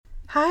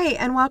Hi,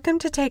 and welcome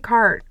to Take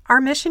Heart.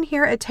 Our mission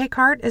here at Take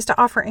Heart is to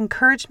offer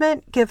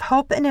encouragement, give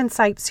hope, and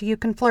insight so you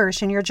can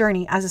flourish in your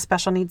journey as a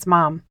special needs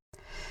mom.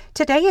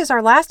 Today is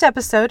our last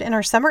episode in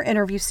our summer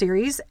interview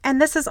series,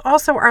 and this is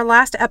also our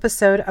last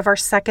episode of our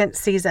second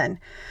season.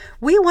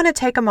 We want to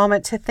take a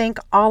moment to thank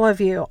all of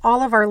you,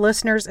 all of our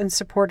listeners and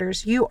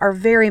supporters. You are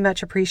very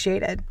much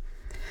appreciated.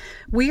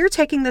 We are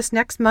taking this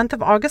next month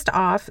of August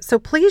off, so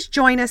please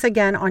join us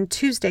again on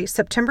Tuesday,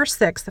 September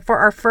 6th for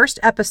our first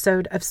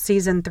episode of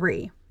Season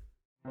 3.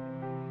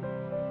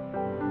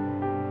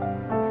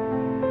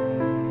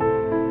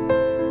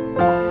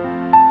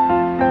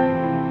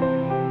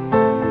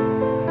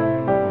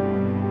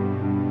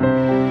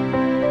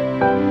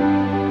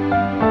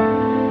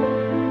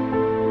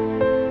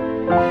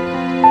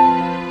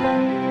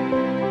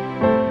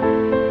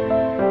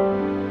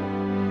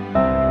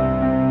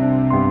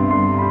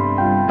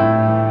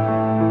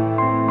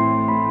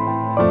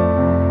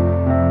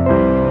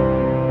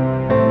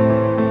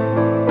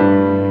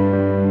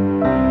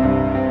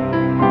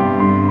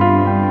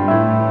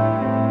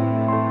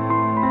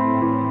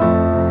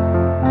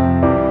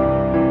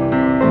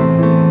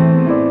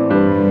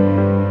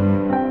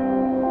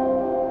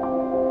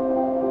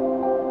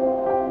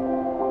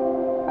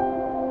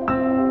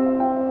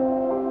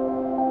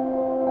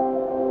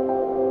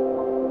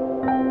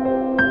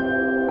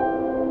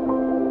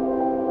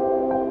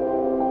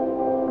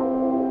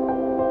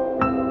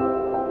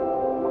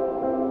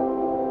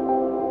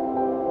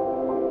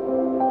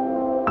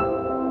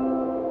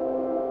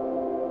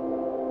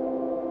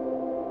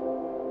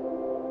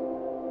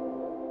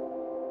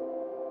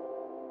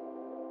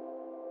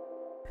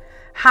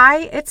 Hi,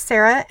 it's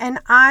Sarah, and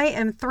I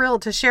am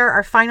thrilled to share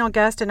our final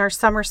guest in our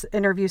summer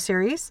interview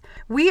series.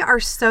 We are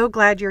so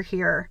glad you're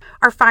here.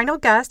 Our final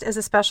guest is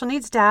a special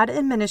needs dad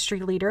and ministry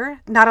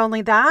leader. Not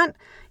only that,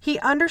 he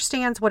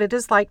understands what it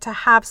is like to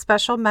have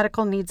special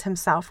medical needs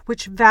himself,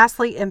 which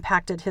vastly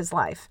impacted his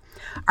life.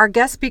 Our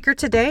guest speaker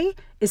today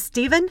is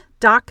Stephen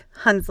Doc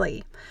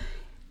Hunsley.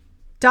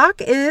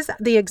 Doc is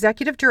the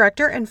executive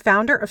director and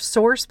founder of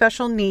SOAR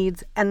Special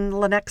Needs in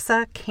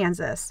Lenexa,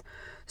 Kansas.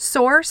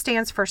 SOAR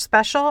stands for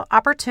Special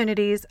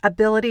Opportunities,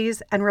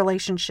 Abilities, and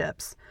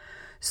Relationships.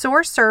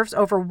 SOAR serves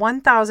over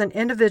 1,000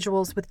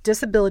 individuals with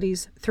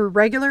disabilities through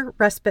regular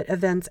respite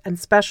events and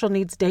special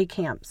needs day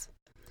camps.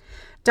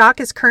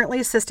 Doc is currently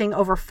assisting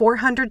over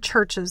 400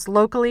 churches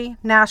locally,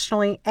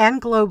 nationally,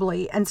 and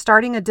globally, and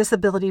starting a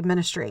disability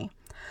ministry.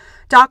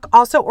 Doc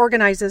also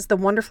organizes the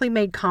Wonderfully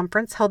Made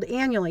Conference held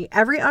annually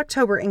every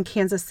October in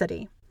Kansas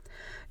City.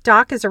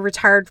 Doc is a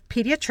retired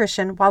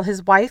pediatrician while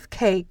his wife,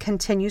 Kay,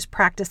 continues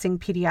practicing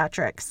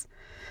pediatrics.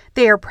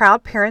 They are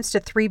proud parents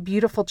to 3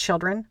 beautiful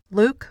children,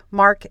 Luke,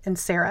 Mark, and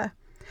Sarah.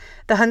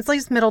 The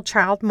Hunsley's middle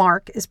child,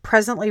 Mark, is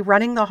presently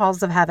running the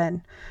halls of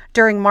heaven.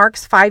 During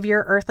Mark's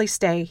 5-year earthly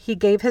stay, he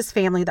gave his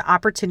family the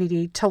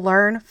opportunity to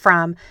learn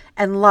from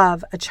and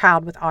love a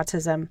child with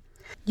autism.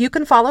 You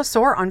can follow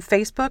SOAR on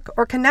Facebook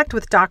or connect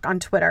with Doc on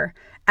Twitter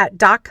at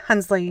Doc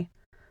Hunsley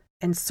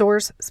and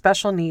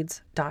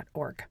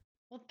soarsspecialneeds.org.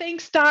 Well,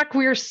 thanks, Doc.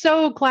 We are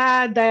so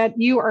glad that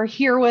you are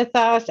here with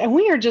us, and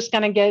we are just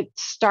going to get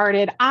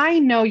started. I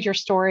know your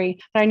story,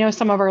 but I know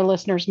some of our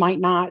listeners might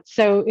not.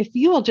 So if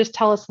you will just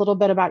tell us a little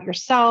bit about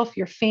yourself,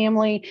 your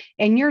family,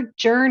 and your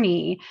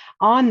journey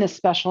on the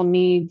special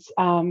needs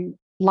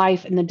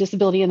life and the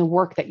disability and the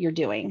work that you're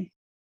doing.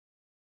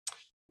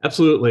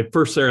 Absolutely.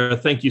 First, Sarah,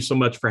 thank you so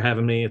much for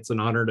having me. It's an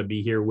honor to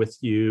be here with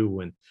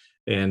you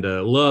and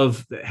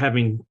love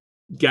having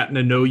gotten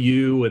to know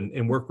you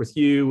and work with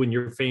you and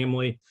your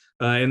family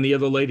and the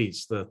other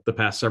ladies the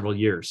past several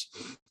years.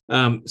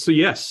 So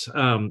yes,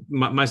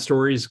 my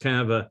story is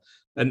kind of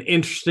an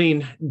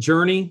interesting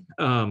journey.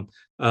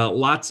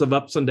 Lots of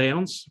ups and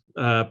downs.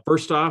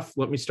 First off,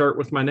 let me start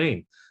with my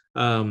name.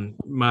 Everyone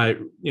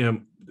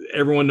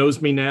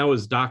knows me now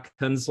as Doc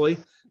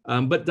Hunsley,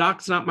 but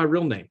Doc's not my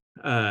real name.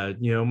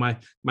 My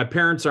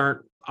parents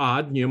aren't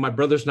odd. My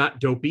brother's not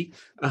dopey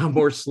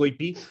or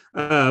sleepy,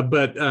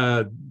 but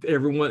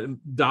everyone,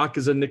 Doc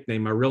is a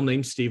nickname. My real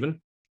name's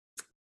Stephen,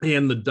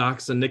 and the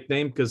Doc's a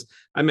nickname because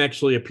I'm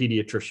actually a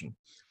pediatrician.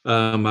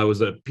 I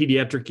was a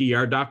pediatric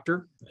ER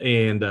doctor,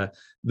 and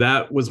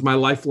that was my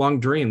lifelong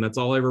dream. That's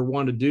all I ever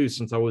wanted to do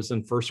since I was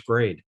in first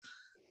grade.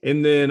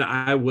 And then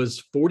I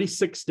was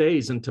 46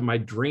 days into my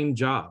dream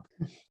job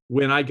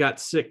when I got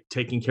sick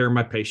taking care of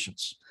my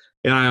patients,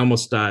 and I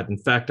almost died. In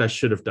fact, I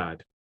should have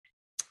died.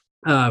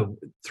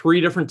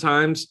 3 different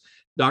times,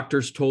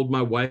 doctors told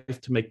my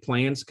wife to make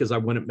plans because I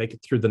wouldn't make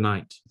it through the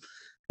night.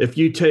 If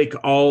you take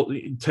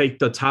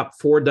the top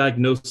 4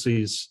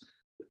 diagnoses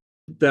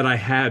that I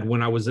had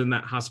when I was in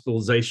that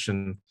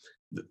hospitalization,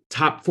 the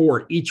top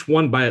 4, each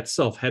one by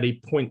itself had a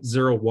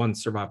 0.01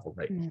 survival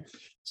rate.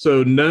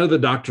 So none of the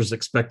doctors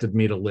expected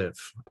me to live.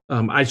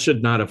 I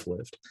should not have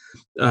lived,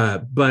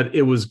 but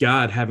it was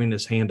God having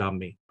his hand on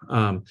me,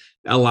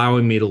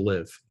 allowing me to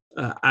live.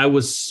 I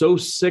was so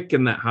sick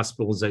in that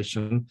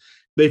hospitalization,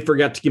 they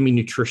forgot to give me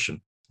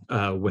nutrition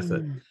with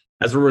it.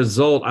 As a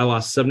result, I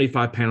lost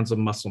 75 pounds of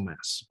muscle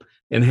mass.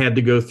 and had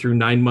to go through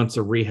 9 months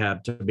of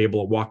rehab to be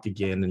able to walk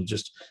again and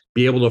just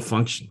be able to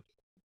function.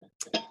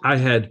 I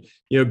had,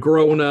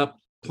 grown up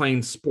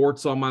playing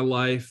sports all my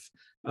life.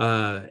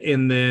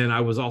 And then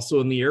I was also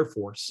in the Air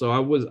Force. So I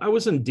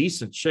was in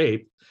decent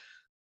shape.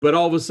 But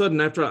all of a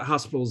sudden, after that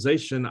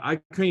hospitalization, I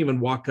couldn't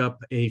even walk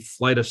up a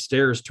flight of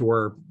stairs to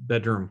our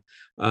bedroom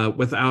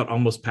without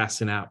almost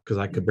passing out because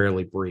I could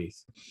barely breathe.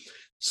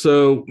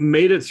 So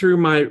made it through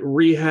my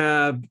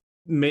rehab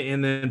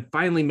and then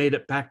finally made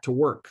it back to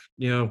work,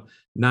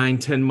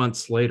 9-10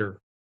 months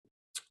later,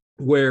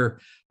 where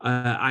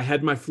I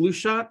had my flu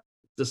shot.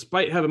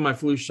 Despite having my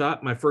flu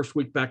shot, my first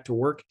week back to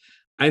work,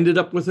 I ended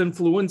up with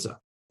influenza.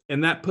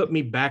 And that put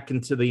me back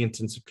into the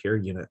intensive care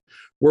unit,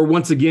 where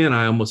once again,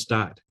 I almost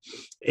died.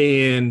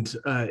 And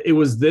it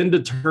was then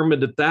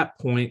determined at that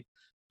point,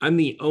 I'm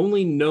the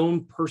only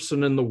known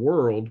person in the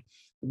world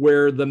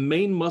where the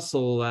main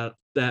muscle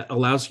that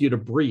allows you to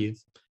breathe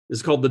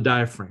is called the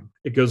diaphragm.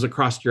 It goes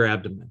across your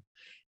abdomen.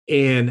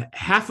 And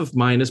half of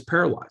mine is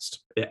paralyzed.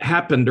 It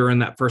happened during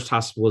that first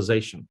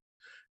hospitalization.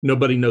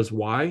 Nobody knows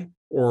why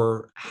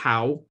or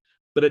how,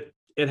 but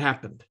it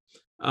happened.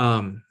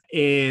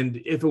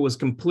 And if it was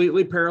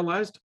completely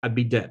paralyzed, I'd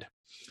be dead.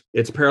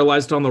 It's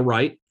paralyzed on the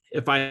right.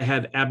 If I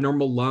had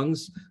abnormal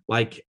lungs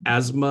like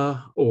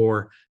asthma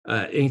or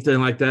anything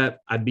like that,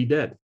 I'd be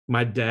dead.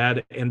 My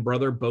dad and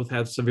brother both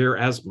have severe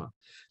asthma.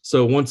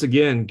 So once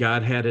again,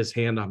 God had his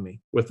hand on me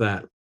with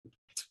that.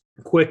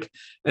 Quick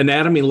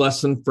anatomy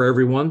lesson for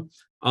everyone.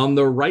 On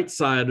the right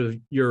side of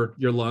your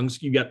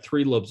lungs, you got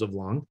 3 lobes of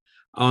lung.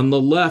 On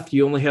the left,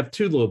 you only have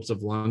 2 lobes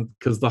of lung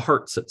because the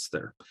heart sits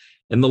there.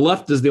 And the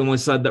left is the only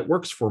side that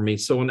works for me.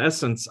 So in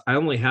essence, I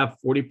only have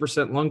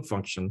 40% lung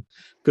function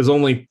because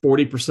only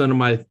 40% of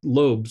my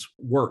lobes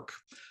work.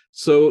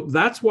 So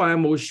that's why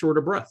I'm always short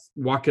of breath,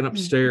 walking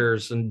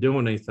upstairs and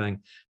doing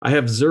anything. I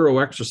have 0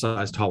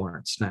 exercise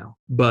tolerance now,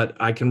 but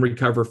I can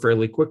recover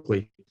fairly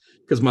quickly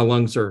because my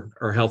lungs are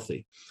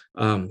healthy.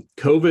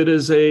 COVID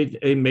is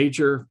a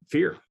major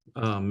fear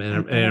and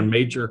a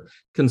major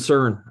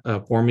concern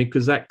for me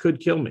because that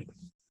could kill me.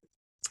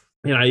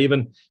 And I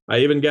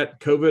even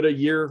got COVID a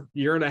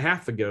year and a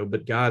half ago,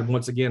 but God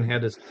once again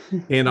had his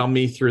hand on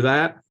me through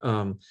that.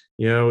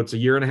 It's a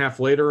year and a half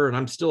later and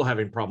I'm still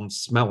having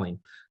problems smelling.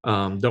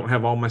 Don't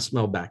have all my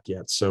smell back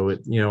yet. So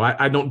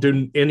I don't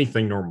do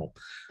anything normal.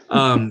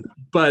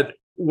 But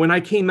when I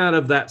came out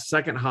of that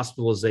second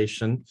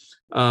hospitalization,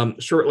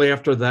 shortly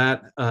after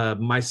that,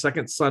 my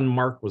second son,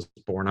 Mark, was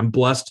born. I'm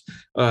blessed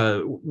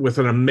with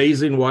an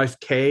amazing wife,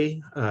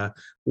 Kay.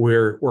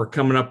 We're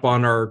coming up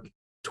on our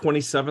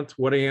 27th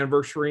wedding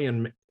anniversary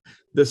in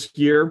this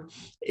year,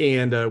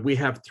 and we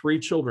have 3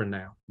 children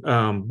now.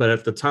 But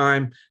at the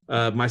time,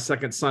 my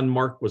second son,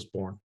 Mark, was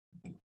born.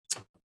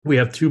 We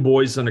have 2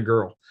 boys and a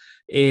girl,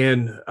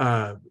 and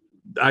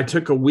I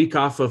took a week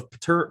off of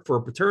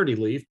for paternity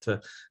leave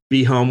to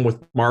be home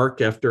with Mark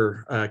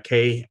after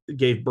Kay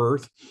gave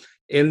birth,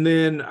 and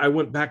then I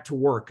went back to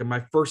work. And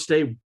my first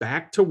day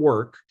back to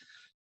work,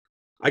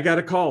 I got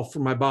a call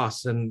from my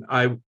boss, and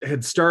I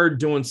had started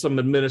doing some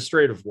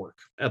administrative work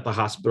at the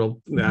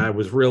hospital. I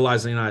was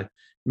realizing I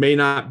may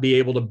not be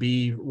able to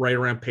be right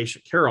around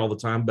patient care all the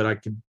time, but I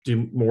could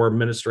do more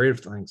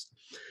administrative things.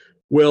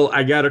 Well,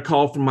 I got a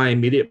call from my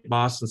immediate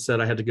boss and said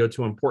I had to go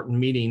to an important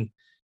meeting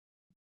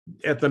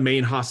at the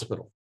main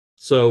hospital.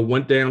 So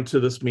went down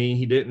to this meeting.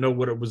 He didn't know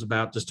what it was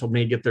about, just told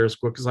me to get there as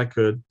quick as I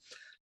could.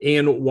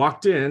 And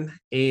walked in,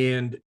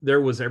 and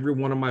there was every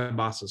one of my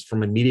bosses,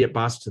 from immediate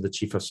boss to the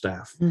chief of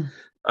staff,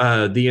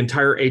 the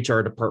entire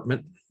HR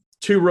department,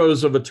 2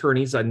 rows of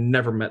attorneys I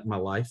never met in my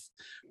life,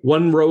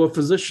 1 row of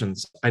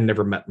physicians I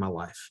never met in my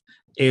life,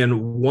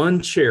 and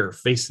 1 chair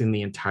facing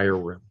the entire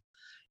room.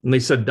 And they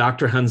said,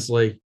 Dr.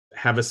 Hensley,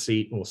 have a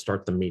seat and we'll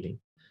start the meeting.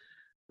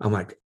 I'm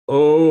like,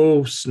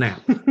 oh,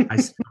 snap. I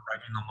see the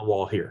writing on the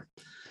wall here.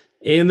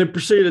 And they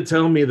proceeded to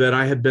tell me that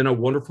I had been a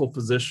wonderful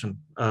physician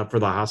for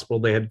the hospital.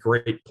 They had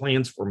great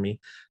plans for me.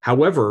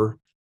 However,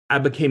 I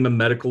became a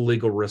medical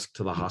legal risk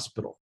to the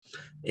hospital.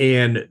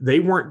 And they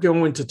weren't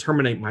going to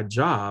terminate my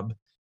job.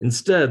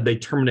 Instead, they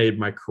terminated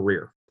my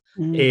career.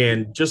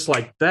 And just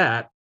like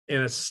that,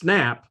 in a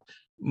snap,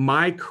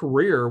 my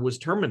career was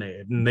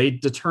terminated. And they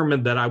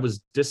determined that I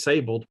was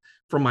disabled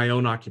from my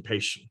own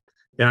occupation.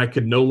 And I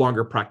could no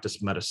longer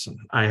practice medicine.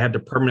 I had to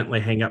permanently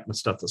hang up my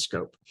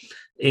stethoscope.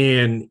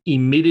 And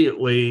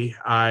immediately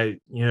I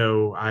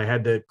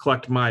had to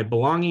collect my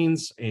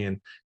belongings and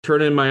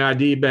turn in my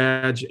ID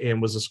badge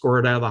and was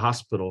escorted out of the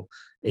hospital.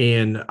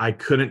 And I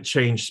couldn't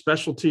change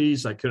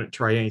specialties. I couldn't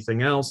try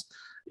anything else.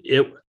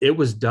 It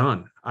was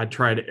done. I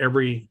tried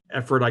every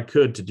effort I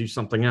could to do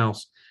something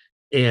else.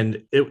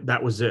 And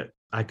that was it.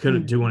 I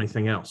couldn't do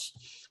anything else.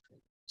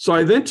 So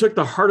I then took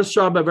the hardest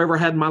job I've ever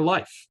had in my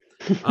life.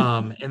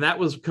 And that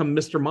was become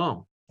Mr.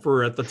 Mom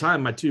for, at the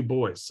time, my 2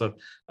 boys. So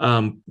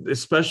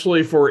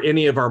especially for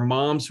any of our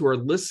moms who are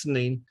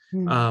listening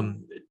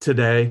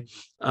today,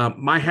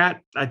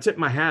 I tip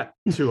my hat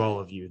to all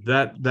of you.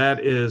 That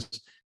is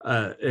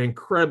an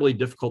incredibly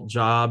difficult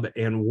job,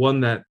 and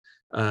one that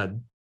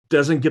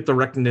doesn't get the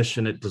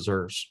recognition it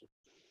deserves.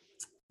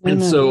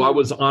 And so I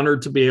was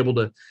honored to be able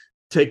to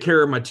take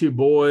care of my two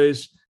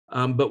boys.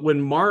 But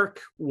when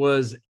Mark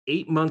was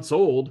 8 months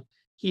old,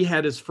 he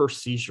had his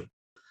first seizure.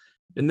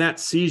 And that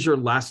seizure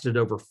lasted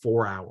over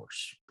 4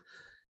 hours.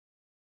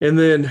 And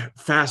then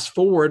fast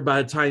forward,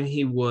 by the time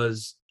he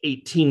was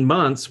 18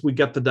 months, we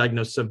got the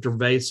diagnosis of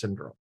Dravet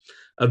syndrome,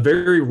 a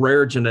very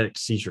rare genetic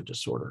seizure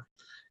disorder.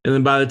 And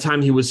then by the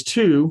time he was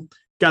 2,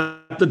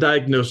 got the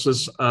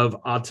diagnosis of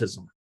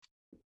autism.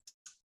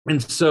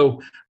 And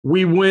so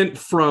we went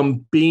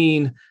from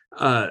being,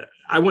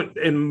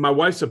 and my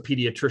wife's a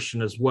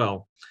pediatrician as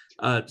well.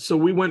 So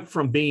we went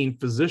from being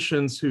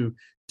physicians who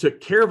took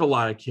care of a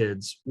lot of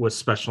kids with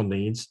special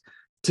needs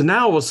to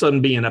now all of a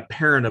sudden being a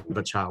parent of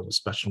a child with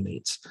special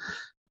needs.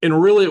 And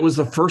really, it was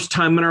the first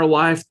time in our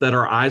life that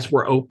our eyes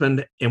were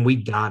opened and we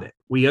got it.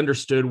 We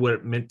understood what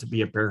it meant to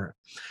be a parent.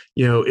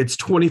 It's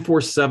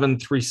 24/7,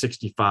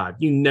 365.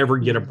 You never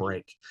get a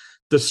break.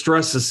 The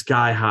stress is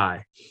sky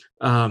high.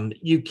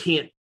 You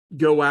can't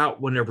go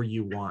out whenever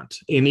you want.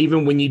 And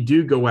even when you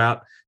do go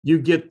out, you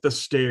get the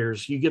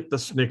stares, you get the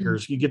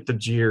snickers, you get the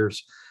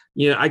jeers.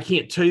 I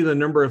can't tell you the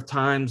number of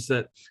times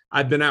that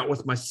I've been out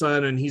with my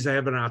son and he's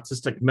having an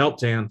autistic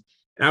meltdown.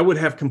 And I would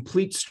have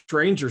complete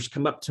strangers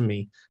come up to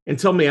me and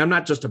tell me I'm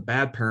not just a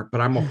bad parent, but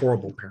I'm a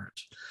horrible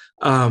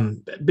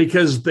parent,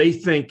 because they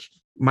think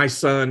my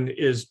son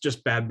is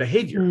just bad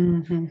behavior.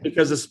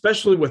 Because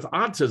especially with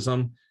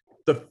autism,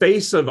 the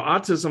face of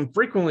autism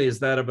frequently is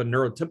that of a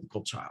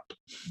neurotypical child.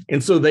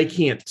 And so they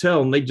can't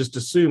tell, and they just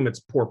assume it's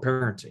poor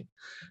parenting.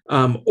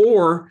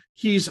 Or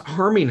he's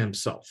harming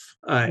himself,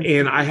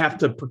 and I have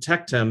to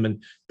protect him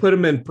and put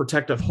him in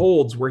protective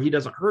holds where he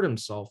doesn't hurt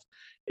himself.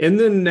 And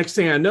then next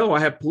thing I know, I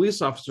have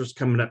police officers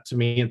coming up to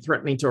me and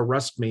threatening to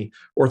arrest me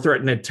or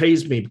threatening to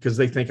tase me because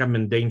they think I'm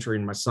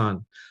endangering my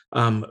son.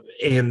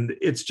 And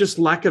it's just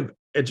lack of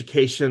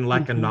education,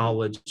 lack of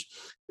knowledge.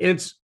 And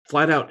it's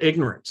flat out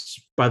ignorance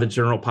by the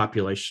general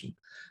population.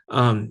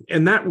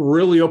 And that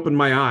really opened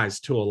my eyes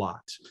to a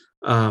lot.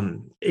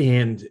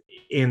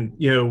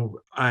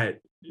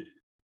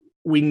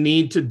 We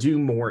need to do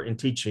more in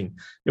teaching.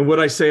 And what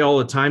I say all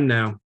the time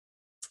now,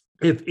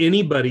 if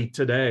anybody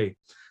today,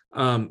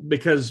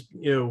 because,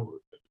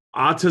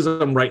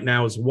 autism right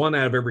now is 1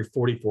 out of every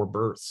 44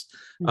 births.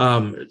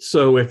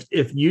 So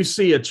if you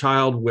see a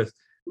child with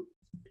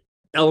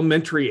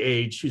elementary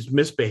age who's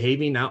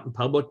misbehaving out in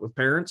public with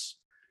parents,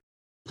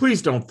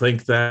 please don't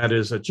think that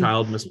is a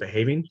child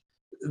misbehaving.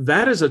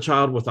 That is a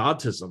child with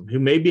autism who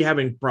may be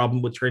having a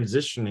problem with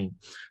transitioning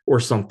or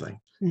something.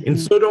 And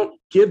so don't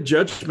give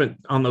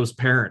judgment on those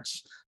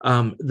parents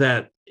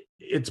that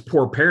it's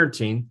poor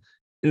parenting.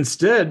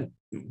 Instead,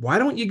 why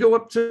don't you go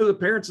up to the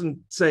parents and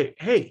say,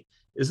 hey,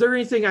 is there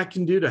anything I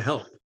can do to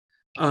help?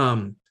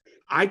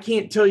 I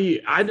can't tell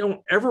you, I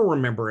don't ever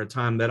remember a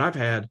time that I've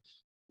had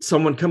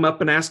someone come up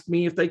and ask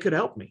me if they could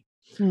help me.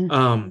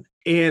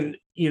 And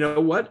you know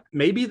what?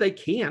 Maybe they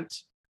can't,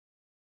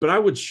 but I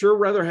would sure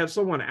rather have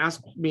someone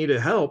ask me to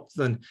help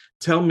than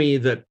tell me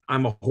that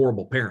I'm a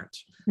horrible parent.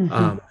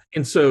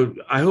 And so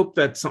I hope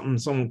that's something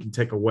someone can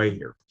take away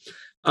here.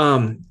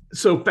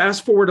 So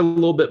fast forward a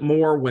little bit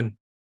more, when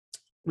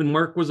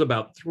Mark was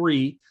about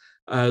 3,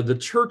 the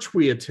church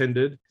we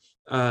attended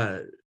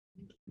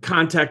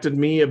contacted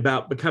me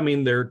about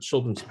becoming their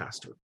children's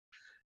pastor.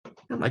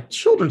 I'm like,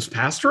 children's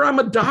pastor? I'm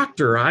a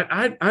doctor.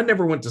 I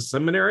never went to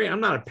seminary.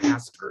 I'm not a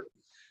pastor.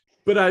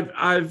 But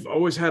I've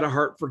always had a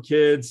heart for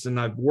kids, and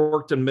I've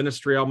worked in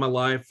ministry all my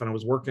life, and I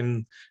was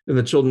working in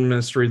the children's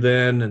ministry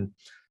then, and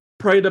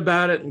prayed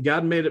about it, and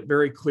God made it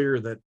very clear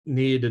that I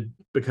needed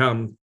to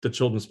become the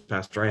children's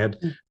pastor. I had,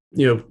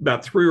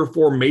 about 3 or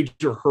 4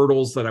 major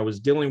hurdles that I was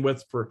dealing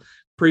with for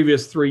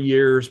previous 3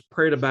 years,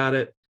 prayed about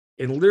it,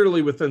 and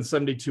literally within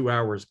 72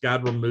 hours,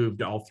 God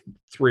removed all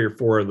 3 or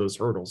 4 of those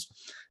hurdles.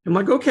 I'm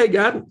like, okay,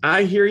 God,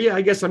 I hear you.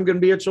 I guess I'm going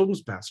to be a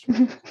children's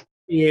pastor.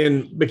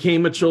 And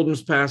became a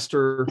children's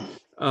pastor,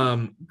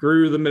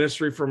 grew the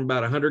ministry from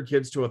about 100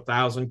 kids to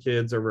 1,000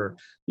 kids over,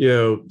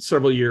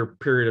 several year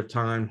period of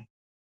time.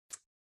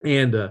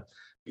 And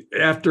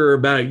after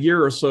about a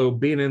year or so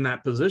being in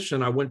that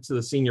position, I went to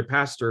the senior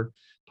pastor,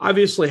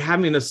 obviously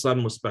having a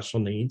son with special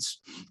needs,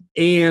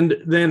 and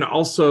then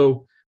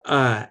also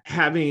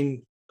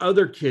having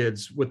other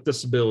kids with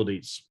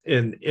disabilities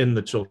in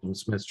the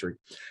children's ministry.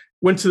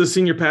 Went to the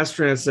senior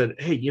pastor and I said,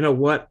 hey, you know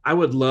what? I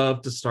would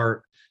love to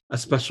start a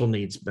special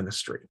needs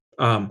ministry,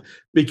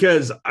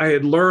 because I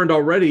had learned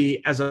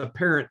already as a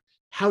parent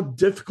how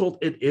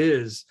difficult it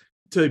is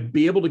to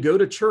be able to go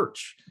to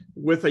church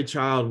with a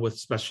child with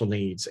special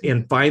needs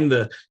and find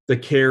the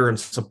care and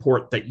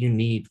support that you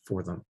need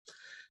for them.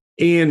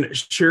 And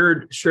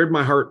shared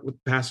my heart with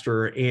the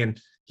pastor, and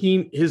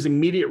his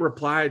immediate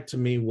reply to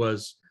me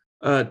was,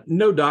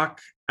 no, Doc,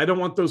 I don't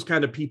want those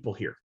kind of people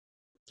here.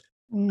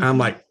 I'm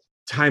like,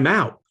 time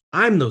out.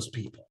 I'm those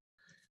people.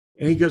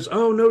 And he goes,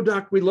 oh, no,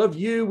 Doc, we love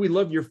you. We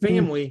love your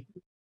family.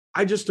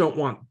 I just don't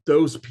want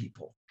those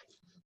people.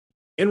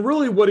 And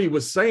really what he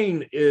was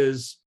saying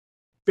is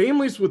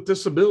families with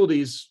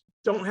disabilities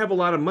don't have a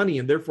lot of money,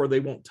 and therefore they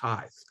won't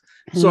tithe.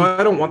 So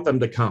I don't want them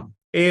to come.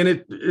 And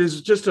it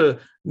is just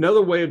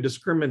another way of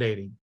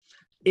discriminating.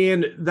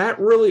 And that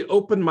really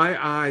opened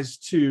my eyes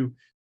to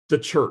the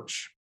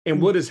church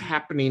and what is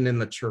happening in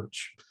the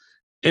church.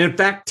 And in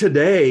fact,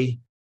 today,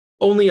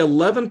 only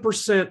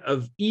 11%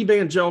 of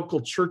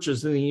evangelical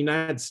churches in the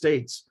United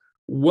States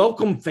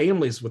welcome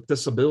families with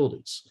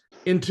disabilities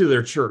into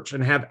their church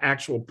and have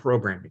actual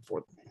programming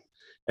for them.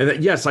 And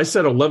that, yes, I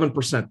said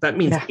 11%. That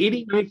means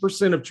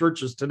 89% of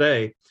churches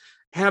today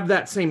have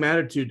that same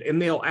attitude, and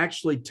they'll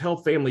actually tell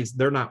families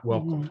they're not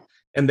welcome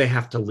and they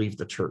have to leave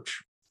the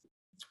church.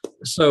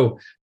 So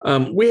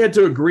we had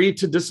to agree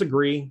to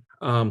disagree.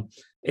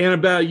 And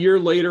about a year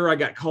later, I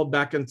got called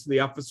back into the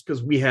office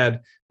because we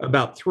had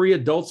about 3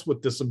 adults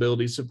with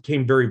disabilities who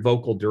became very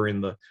vocal during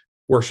the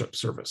worship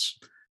service,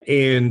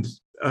 and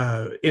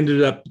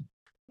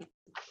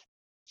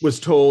was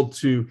told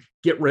to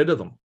get rid of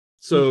them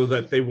so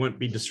that they wouldn't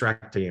be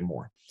distracted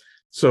anymore.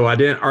 So I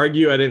didn't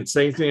argue. I didn't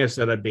say anything. I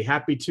said I'd be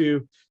happy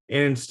to.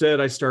 And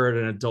instead, I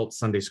started an adult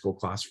Sunday school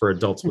class for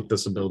adults with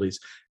disabilities,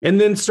 and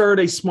then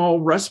started a small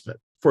respite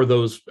for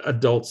those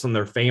adults and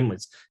their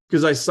families,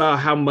 because I saw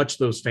how much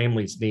those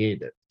families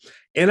needed it.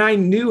 And I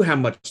knew how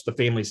much the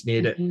families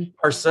needed it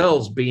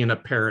ourselves, being a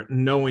parent,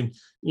 and knowing,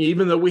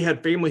 even though we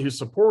had family who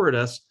supported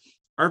us,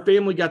 our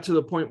family got to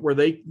the point where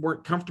they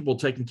weren't comfortable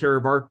taking care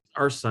of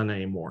our son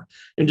anymore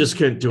and just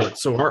couldn't do it.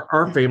 So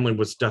our family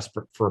was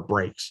desperate for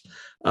breaks,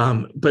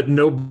 but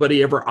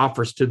nobody ever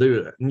offers to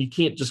do it. And you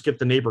can't just get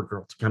the neighbor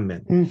girl to come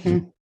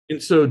in.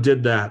 And so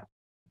did that.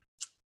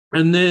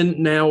 And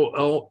then now,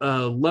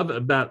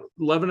 about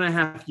 11 and a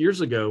half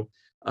years ago,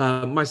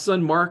 my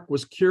son Mark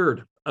was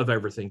cured of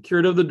everything,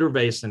 cured of the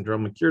Dravet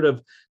syndrome and cured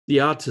of the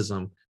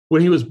autism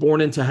when he was born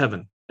into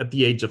heaven at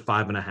the age of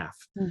 5.5.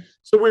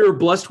 So we were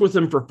blessed with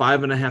him for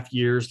 5.5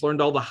 years, learned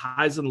all the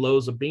highs and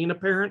lows of being a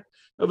parent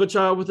of a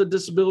child with a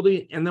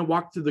disability, and then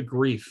walked through the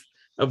grief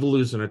of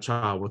losing a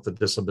child with a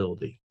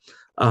disability.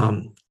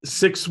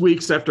 6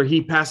 weeks after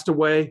he passed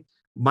away,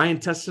 my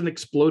intestine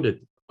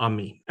exploded on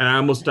me, and I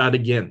almost died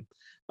again.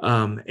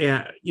 And,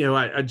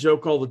 I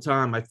joke all the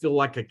time. I feel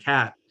like a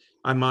cat.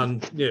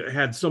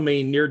 Had so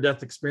many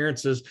near-death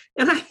experiences,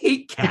 and I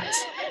hate cats.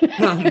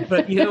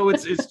 But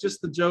it's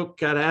just the joke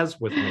God has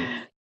with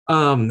me.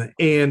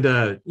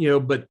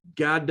 But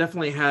God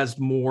definitely has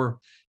more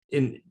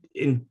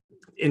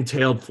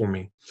entailed for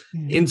me.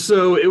 And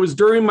so it was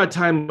during my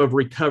time of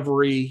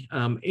recovery,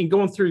 and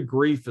going through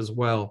grief as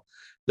well,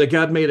 that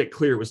God made it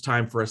clear it was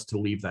time for us to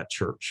leave that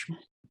church.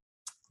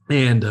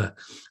 And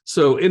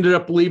so ended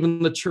up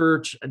leaving the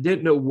church. I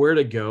didn't know where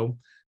to go,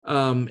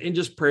 and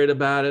just prayed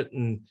about it.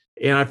 And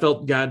I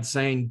felt God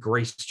saying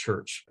Grace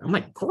Church. I'm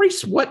like,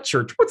 Grace what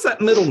church? What's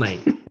that middle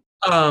name?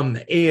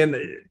 And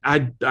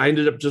I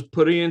ended up just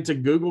putting into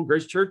Google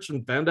Grace Church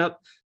and found out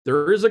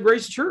there is a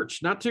Grace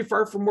Church not too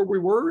far from where we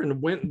were,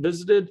 and went and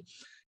visited.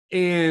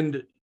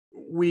 And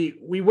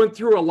we went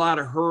through a lot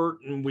of hurt,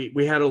 and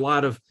we had a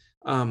lot of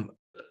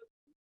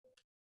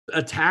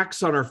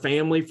attacks on our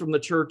family from the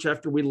church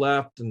after we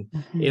left,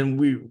 and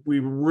we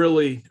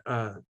really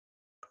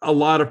a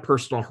lot of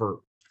personal hurt.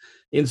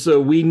 And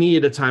so we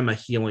needed a time of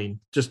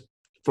healing, just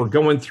for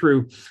going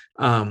through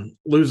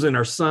losing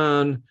our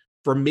son.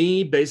 For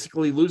me,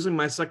 basically losing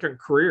my second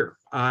career.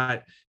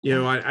 I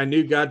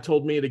knew God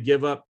told me to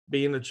give up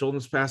being a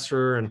children's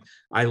pastor, and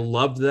I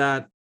loved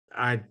that.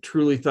 I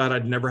truly thought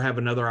I'd never have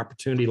another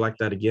opportunity like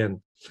that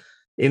again.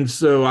 And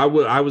so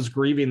I was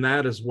grieving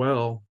that as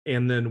well.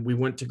 And then we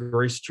went to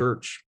Grace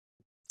Church.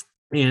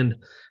 And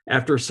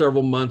after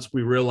several months,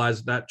 we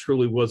realized that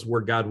truly was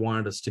where God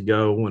wanted us to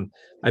go. And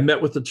I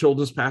met with the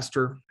children's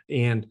pastor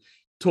and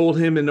told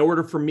him, in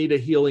order for me to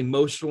heal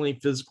emotionally,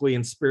 physically,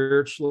 and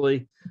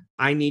spiritually,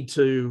 I need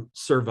to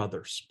serve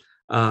others.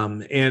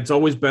 And it's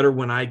always better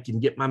when I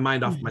can get my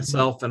mind off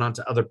myself and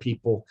onto other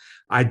people.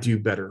 I do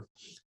better.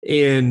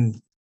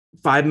 And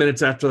 5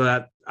 minutes after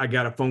that, I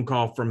got a phone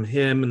call from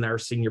him and our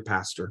senior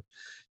pastor.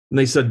 And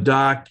they said,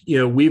 Doc,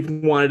 we've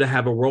wanted to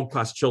have a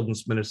world-class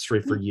children's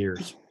ministry for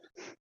years,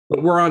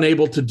 but we're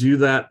unable to do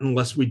that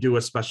unless we do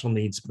a special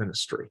needs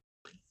ministry.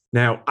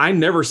 Now, I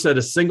never said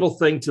a single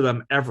thing to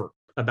them ever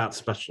about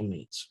special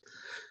needs.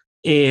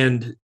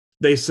 And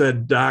they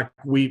said, Doc,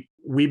 we've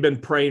been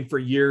praying for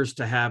years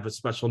to have a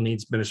special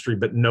needs ministry,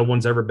 but no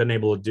one's ever been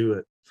able to do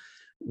it.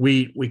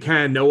 We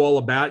kind of know all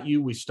about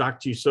you. We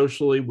stalked you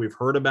socially. We've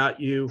heard about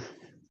you.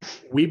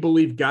 We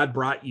believe God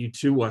brought you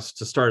to us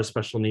to start a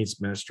special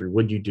needs ministry.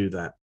 Would you do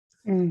that?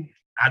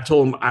 I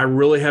told him, I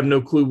really have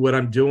no clue what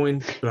I'm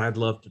doing, but I'd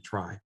love to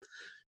try.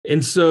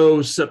 And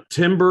so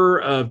September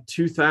of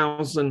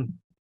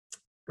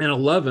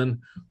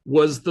 2011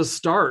 was the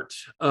start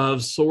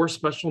of SOAR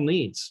Special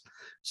Needs.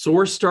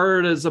 SOAR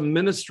started as a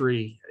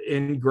ministry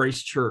in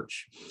Grace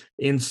Church,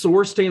 and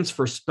SOAR stands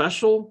for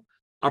Special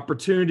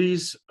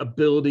Opportunities,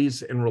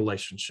 Abilities, and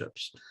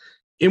Relationships.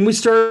 And we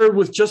started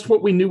with just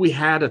what we knew we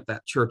had at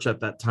that church at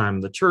that time.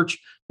 The church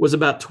was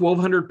about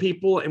 1,200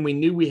 people, and we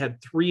knew we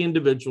had 3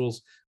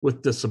 individuals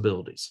with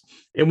disabilities.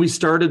 And we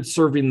started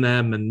serving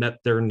them and met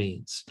their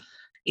needs.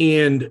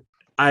 And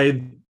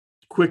I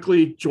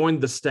quickly joined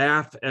the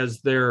staff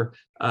as their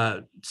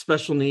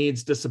special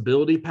needs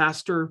disability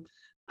pastor.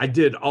 I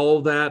did all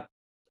of that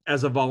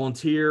as a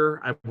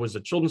volunteer. I was a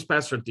children's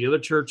pastor at the other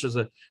church as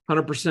a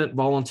 100%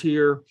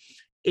 volunteer.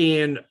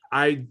 And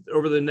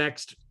over the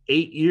next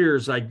 8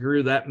 years, I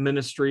grew that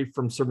ministry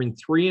from serving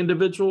 3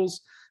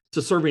 individuals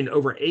to serving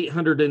over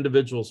 800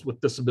 individuals with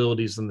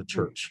disabilities in the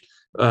church.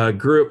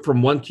 Grew it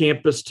from 1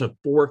 campus to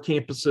 4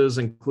 campuses,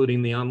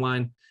 including the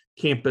online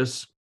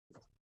campus,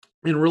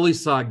 and really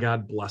saw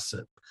God bless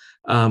it.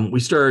 We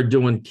started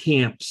doing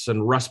camps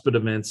and respite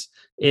events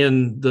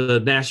in the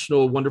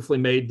National Wonderfully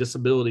Made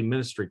Disability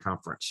Ministry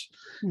Conference.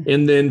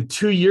 And then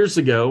 2 years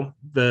ago,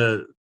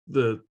 the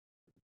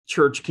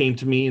church came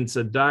to me and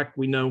said, Doc,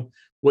 we know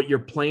what your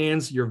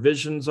plans, your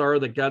visions are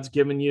that God's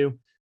given you.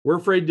 We're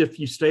afraid if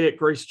you stay at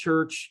Grace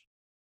Church,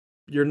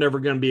 you're never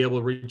going to be able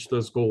to reach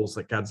those goals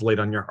that God's laid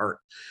on your heart.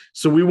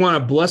 So we want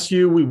to bless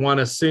you. We want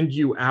to send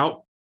you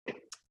out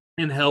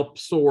and help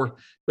SOAR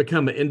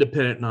become an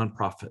independent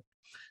nonprofit.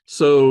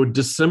 So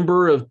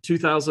December of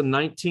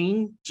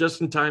 2019,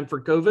 just in time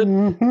for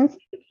COVID,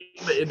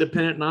 became an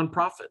independent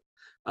nonprofit.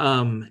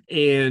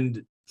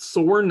 And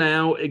SOAR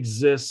now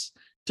exists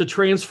to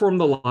transform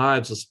the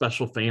lives of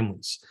special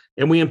families,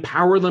 and we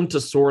empower them to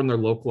soar in their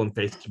local and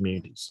faith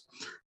communities.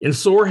 And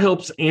SOAR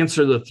helps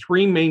answer the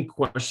 3 main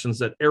questions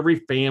that every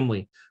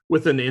family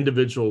with an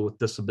individual with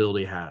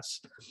disability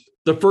has.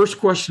 The first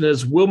question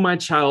is, will my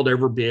child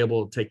ever be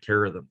able to take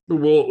care of them?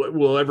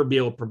 Will ever be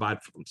able to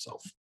provide for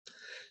themselves?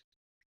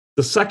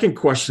 The second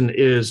question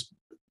is,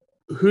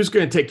 who's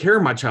going to take care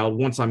of my child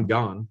once I'm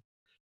gone?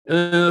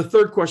 And then the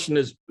third question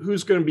is,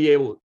 who's going to be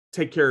able to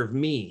take care of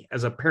me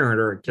as a parent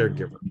or a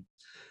caregiver?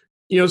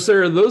 You know,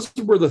 Sarah, those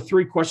were the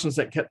 3 questions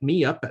that kept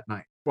me up at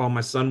night while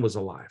my son was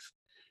alive.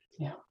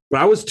 Yeah.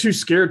 But I was too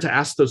scared to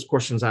ask those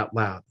questions out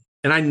loud.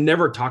 And I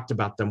never talked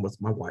about them with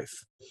my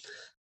wife.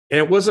 And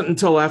it wasn't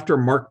until after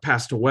Mark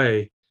passed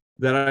away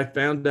that I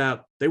found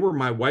out they were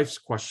my wife's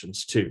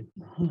questions too.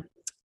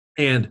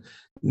 And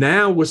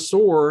now with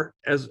SOAR,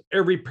 as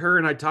every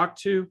parent I talk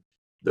to,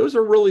 those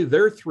are really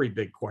their 3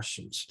 big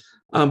questions.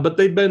 But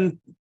they've been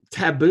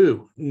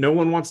taboo. No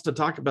one wants to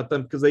talk about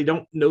them because they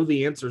don't know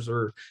the answers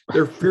or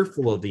they're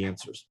fearful of the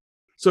answers.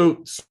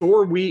 So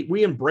SOAR,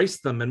 we embrace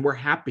them, and we're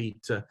happy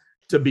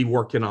to be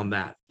working on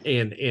that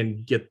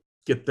and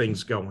get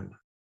things going.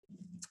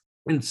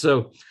 And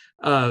so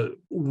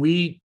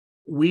we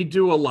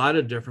do a lot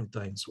of different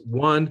things.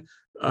 One,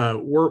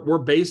 we're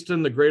based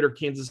in the greater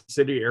Kansas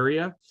City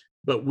area,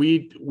 but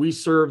we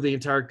serve the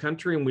entire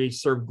country, and we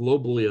serve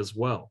globally as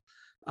well.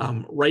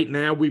 Right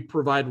now, we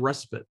provide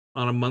respite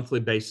on a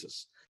monthly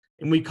basis,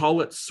 and we call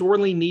it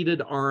sorely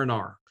needed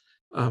R&R,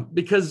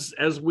 because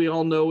as we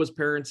all know as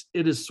parents,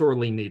 it is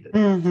sorely needed.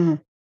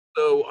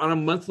 So on a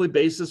monthly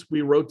basis,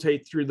 we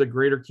rotate through the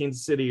greater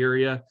Kansas City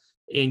area,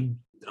 and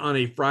on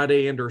a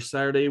Friday and or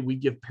Saturday, we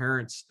give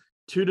parents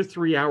 2 to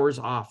 3 hours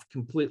off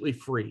completely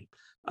free,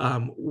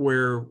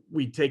 where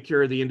we take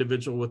care of the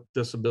individual with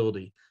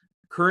disability.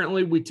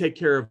 Currently, we take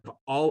care of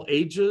all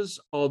ages,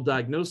 all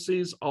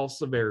diagnoses, all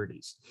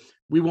severities.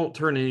 We won't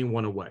turn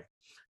anyone away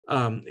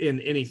in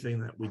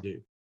anything that we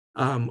do.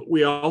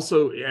 We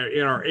also,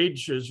 in our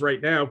ages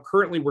right now,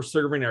 currently we're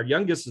serving our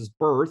youngest is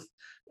birth,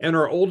 and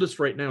our oldest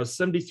right now is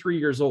 73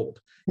 years old.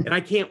 And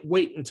I can't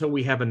wait until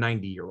we have a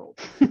 90-year-old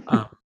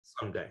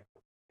someday.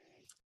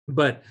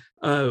 But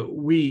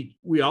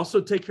we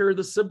also take care of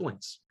the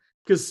siblings,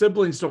 because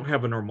siblings don't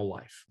have a normal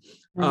life.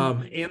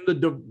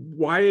 And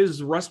why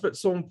is respite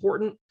so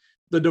important?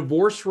 The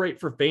divorce rate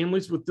for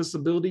families with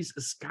disabilities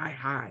is sky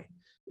high.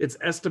 It's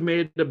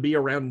estimated to be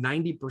around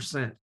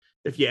 90%.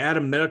 If you add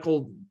a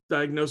medical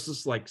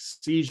diagnosis like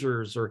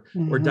seizures or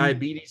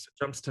diabetes,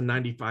 it jumps to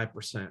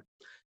 95%.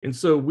 And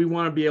so we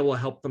want to be able to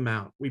help them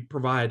out. We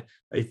provide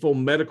a full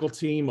medical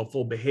team, a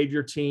full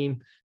behavior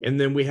team, and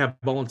then we have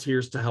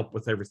volunteers to help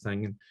with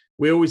everything. And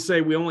we always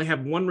say we only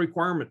have one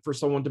requirement for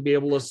someone to be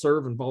able to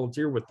serve and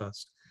volunteer with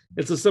us.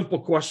 It's a simple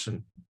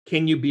question.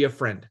 Can you be a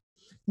friend?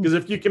 Because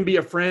if you can be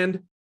a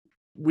friend,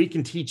 we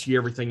can teach you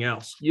everything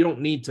else. You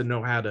don't need to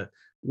know how to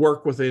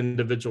work with an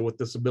individual with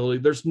disability.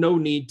 There's no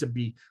need to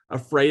be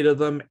afraid of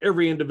them.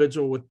 Every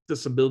individual with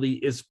disability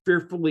is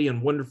fearfully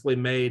and wonderfully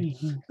made.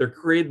 They're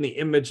created in the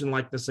image and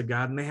likeness of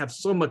God, and they have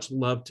so much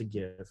love to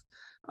give.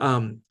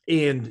 And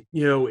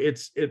you know,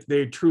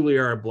 they truly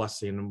are a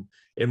blessing.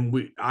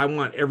 And I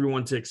want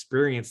everyone to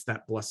experience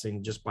that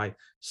blessing just by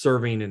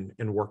serving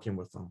and working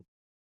with them.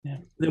 Yeah.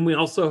 Then we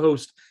also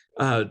host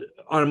on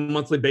a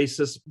monthly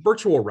basis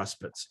virtual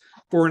respites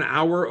for an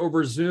hour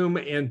over Zoom,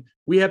 and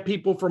we have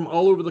people from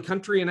all over the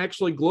country and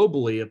actually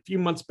globally. A few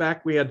months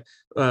back, we had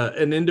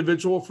an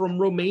individual from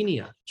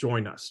Romania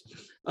join us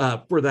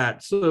for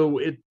that. So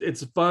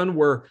it's fun.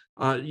 We're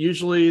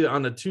usually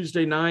on a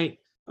Tuesday night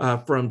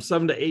from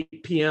 7 to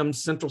 8 p.m.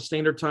 Central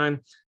Standard Time.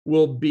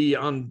 We'll be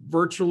on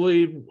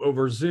virtually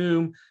over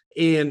Zoom,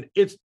 and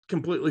it's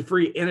completely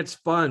free and it's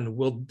fun.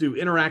 We'll do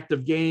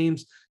interactive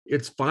games.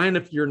 It's fine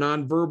if you're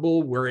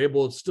nonverbal. We're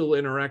able to still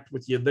interact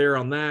with you there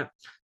on that.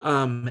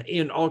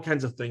 and all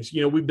kinds of things.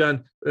 We've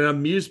done an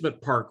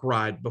amusement park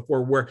ride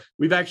before where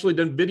we've actually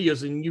done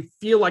videos and you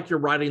feel like you're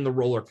riding the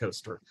roller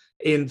coaster.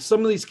 And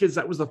some of these kids,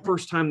 that was the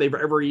first time they've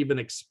ever even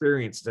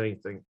experienced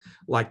anything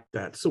like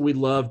that. So we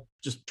love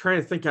just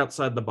trying to think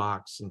outside the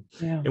box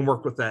and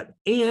work with that.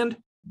 And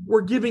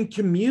we're giving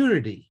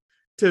community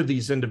to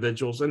these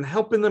individuals and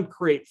helping them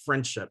create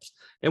friendships.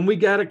 And we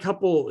got a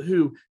couple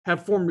who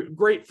have formed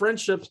great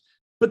friendships,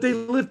 but they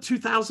live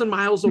 2,000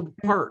 miles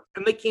apart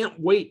and they can't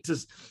wait to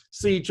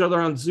see each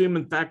other on Zoom.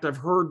 In fact, I've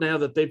heard now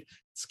that they've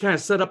kind of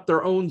set up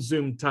their own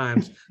Zoom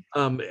times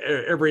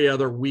every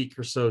other week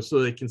or so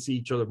they can see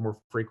each other more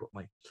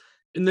frequently.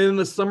 And then in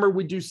the summer,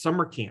 we do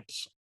summer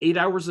camps, 8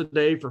 hours a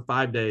day for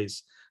 5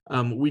 days.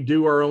 We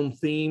do our own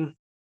theme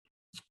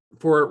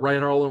for it,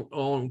 write our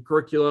own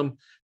curriculum.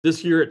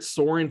 This year it's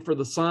Soaring for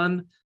the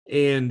Sun,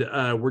 and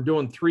we're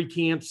doing 3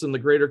 camps in the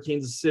greater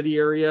Kansas City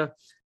area,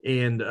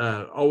 and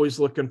always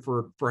looking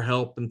for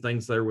help and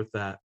things there with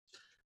that.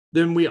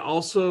 Then we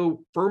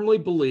also firmly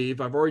believe,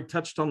 I've already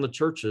touched on the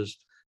churches,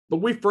 but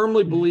we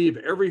firmly believe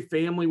every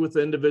family with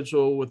an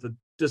individual with a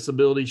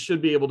disability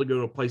should be able to go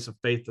to a place of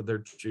faith that they're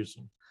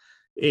choosing.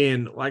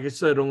 And like I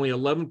said, only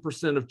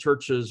 11% of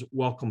churches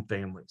welcome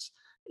families,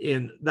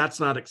 and that's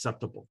not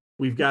acceptable.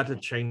 We've got to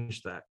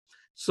change that.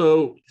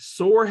 So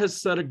SOAR has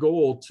set a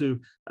goal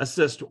to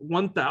assist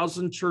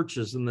 1,000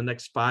 churches in the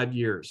next 5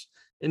 years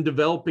in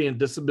developing a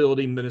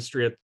disability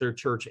ministry at their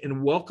church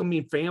and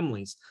welcoming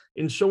families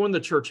and showing the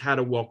church how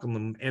to welcome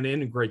them and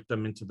integrate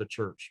them into the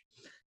church.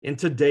 And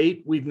to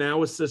date, we've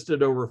now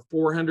assisted over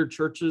 400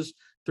 churches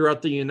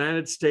throughout the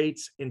United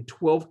States and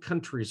 12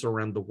 countries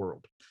around the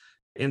world.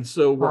 And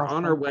so we're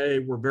on our way.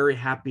 We're very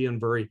happy and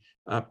very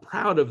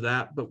proud of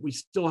that, but we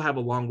still have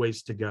a long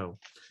ways to go.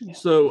 Yeah.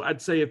 So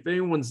I'd say if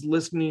anyone's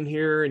listening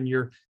here and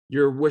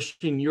you're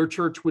wishing your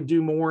church would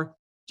do more,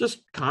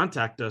 just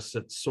contact us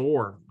at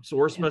SOAR,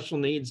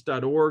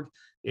 soarspecialneeds.org,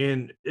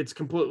 and it's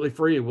completely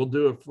free. We'll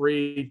do a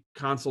free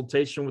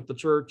consultation with the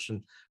church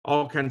and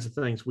all kinds of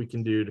things we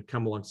can do to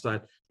come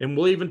alongside. And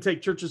we'll even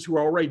take churches who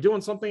are already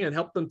doing something and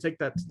help them take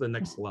that to the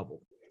next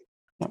level.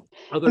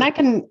 And I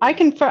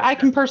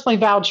can personally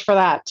vouch for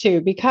that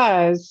too,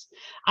 because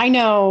I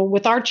know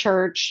with our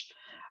church,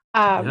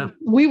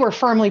 we were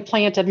firmly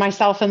planted,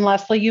 myself and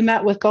Leslie. You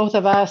met with both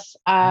of us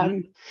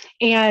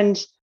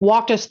and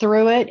walked us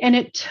through it. And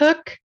it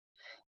took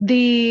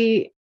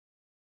the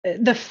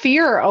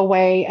fear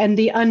away and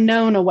the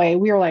unknown away.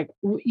 We were like,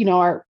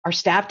 our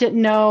staff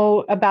didn't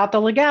know about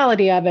the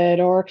legality of it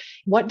or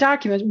what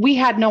documents. We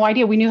had no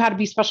idea. We knew how to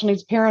be special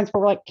needs parents, but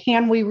we're like,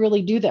 can we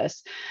really do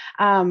this?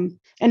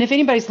 And if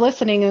anybody's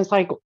listening and is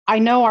like, I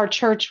know our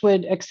church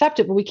would accept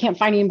it, but we can't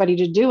find anybody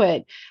to do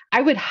it,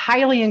 I would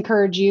highly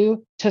encourage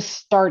you to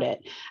start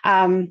it.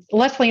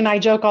 Leslie and I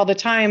joke all the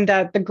time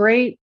that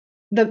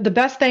the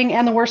best thing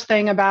and the worst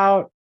thing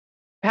about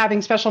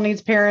having special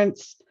needs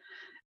parents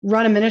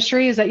run a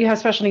ministry is that you have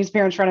special needs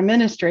parents run a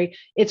ministry.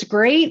 It's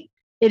great.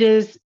 It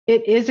is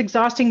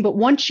exhausting, but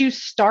once you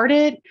start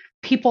it,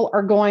 people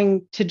are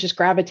going to just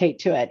gravitate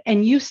to it.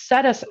 And you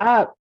set us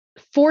up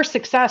for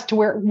success to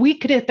where we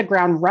could hit the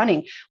ground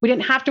running. We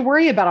didn't have to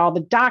worry about all the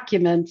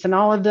documents and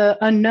all of the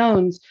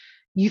unknowns.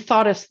 You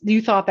thought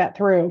that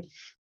through.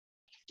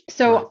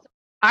 So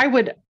I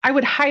would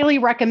highly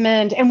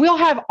recommend, and we'll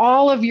have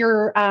all of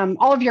your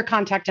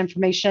contact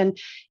information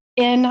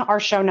in our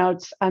show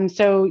notes.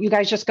 So you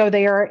guys just go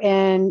there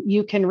and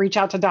you can reach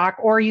out to Doc,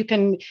 or you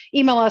can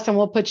email us and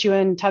we'll put you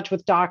in touch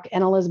with Doc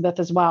and Elizabeth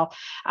as well.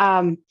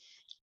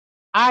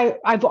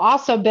 I've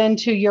also been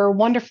to your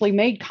Wonderfully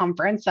Made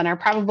conference, and I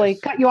probably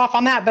cut you off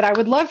on that, but I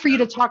would love for you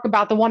to talk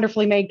about the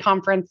Wonderfully Made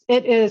conference.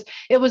 It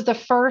was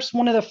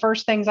one of the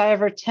first things I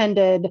ever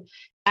attended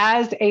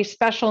as a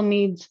special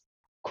needs,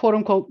 quote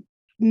unquote,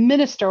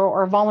 minister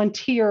or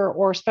volunteer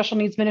or special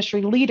needs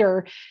ministry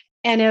leader.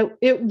 And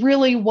it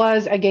really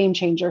was a game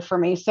changer for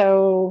me.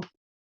 So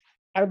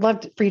I would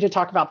love for you to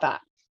talk about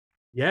that.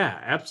 Yeah,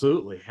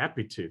 absolutely.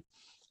 Happy to.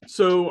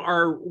 So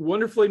our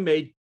Wonderfully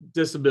Made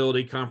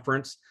Disability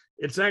Conference,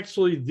 it's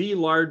actually the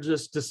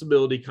largest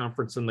disability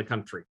conference in the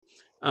country.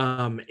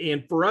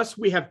 And for us,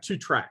 we have 2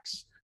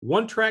 tracks.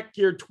 One track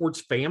geared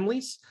towards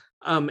families,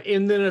 and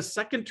then a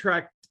second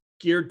track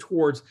geared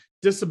towards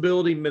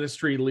disability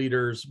ministry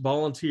leaders,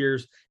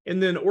 volunteers,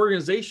 and then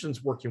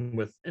organizations working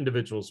with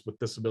individuals with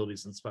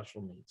disabilities and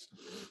special needs.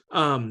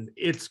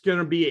 It's going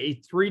to be a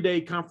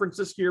 3-day conference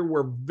this year.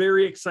 We're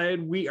very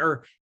excited. We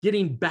are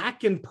getting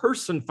back in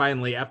person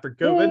finally after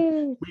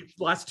COVID.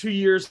 Last 2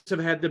 years have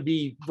had to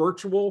be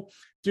virtual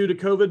due to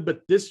COVID,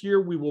 but this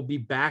year we will be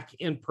back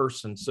in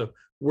person. So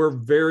we're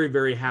very,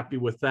 very happy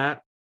with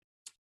that.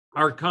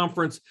 Our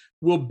conference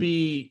will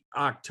be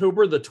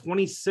October the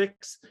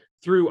 26th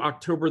through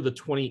October the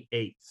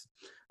 28th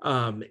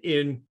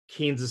in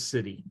Kansas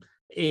City.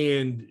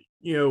 And,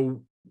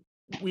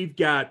 we've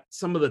got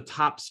some of the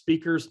top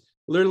speakers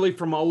literally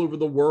from all over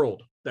the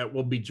world that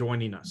will be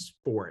joining us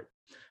for it.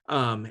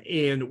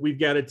 And we've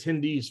got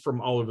attendees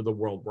from all over the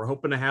world. We're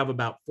hoping to have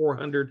about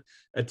 400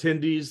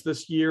 attendees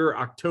this year.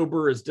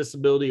 October is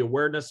Disability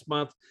Awareness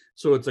Month,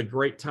 so it's a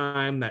great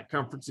time. That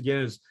conference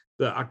again is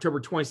the October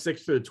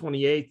 26th through the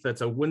 28th.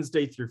 That's a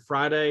Wednesday through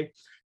Friday.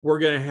 We're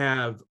going to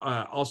have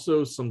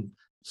also some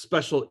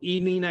special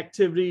evening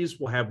activities.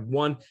 We'll have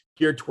one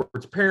geared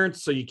towards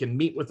parents so you can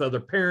meet with other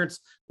parents.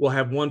 We'll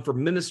have one for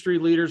ministry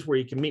leaders where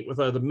you can meet with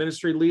other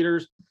ministry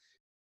leaders.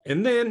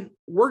 And then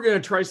we're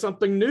going to try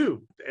something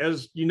new.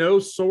 As you know,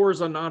 SOAR is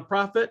a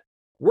nonprofit.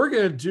 We're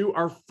going to do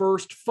our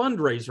first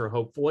fundraiser,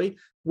 hopefully,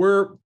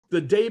 where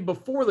the day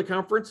before the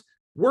conference,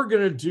 we're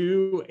going to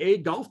do a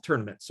golf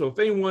tournament. So if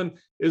anyone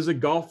is a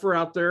golfer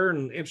out there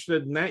and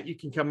interested in that, you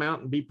can come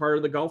out and be part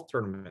of the golf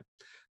tournament.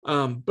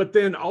 But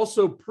then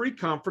also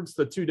pre-conference,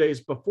 the 2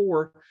 days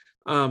before,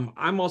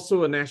 I'm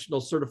also a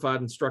national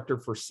certified instructor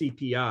for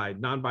CPI,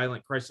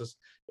 Nonviolent Crisis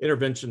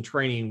Intervention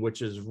Training,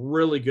 which is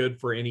really good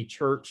for any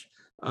church,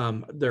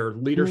 their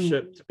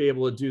leadership to be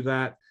able to do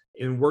that.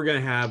 And we're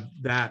going to have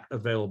that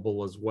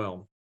available as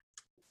well,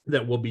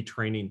 that we'll be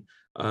training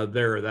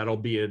there. That'll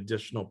be an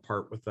additional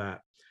part with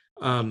that.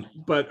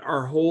 But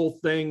our whole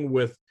thing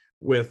with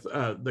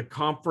the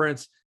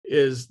conference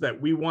is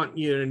that we want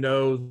you to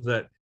know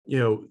that,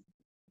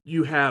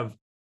 you have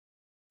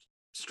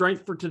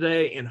strength for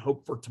today and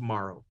hope for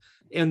tomorrow.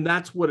 And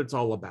that's what it's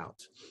all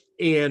about.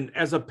 And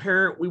as a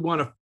parent, we want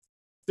to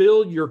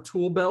fill your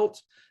tool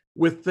belt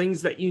with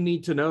things that you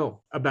need to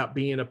know about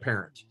being a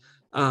parent.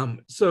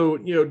 So,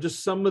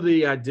 just some of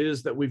the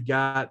ideas that we've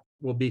got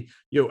will be,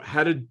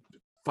 how to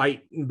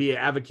fight and be an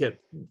advocate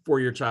for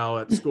your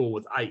child at school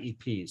with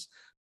IEPs,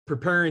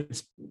 preparing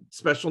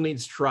special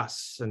needs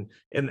trusts and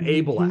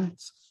ABLE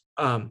Acts.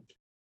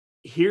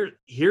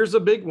 Here's a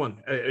big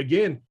one.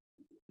 Again,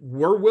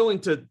 we're willing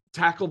to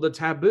tackle the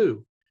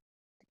taboo,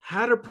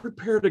 how to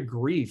prepare to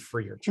grieve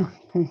for your child.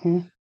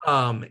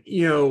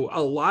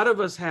 A lot of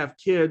us have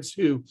kids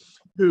who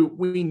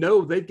we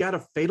know they've got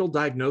a fatal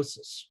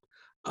diagnosis.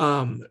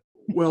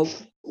 Well,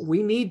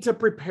 we need to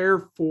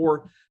prepare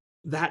for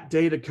that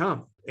day to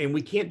come, and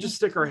we can't just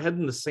stick our head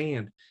in the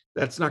sand.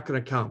 That's not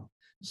going to come.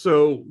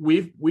 So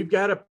we've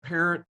got a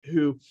parent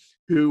who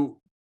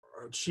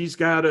she's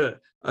got a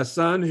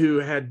son who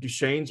had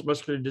Duchenne's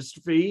muscular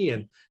dystrophy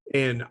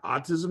and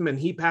autism, and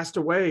he passed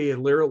away a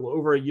little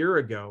over a year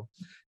ago.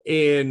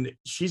 And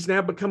she's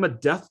now become a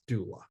death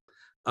doula,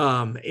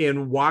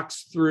 and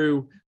walks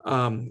through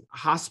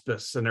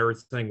hospice and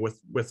everything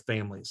with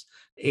families.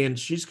 And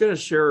she's going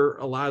to share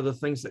a lot of the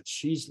things that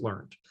she's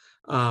learned.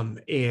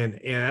 And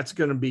that's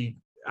going to be,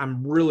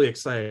 I'm really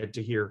excited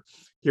to hear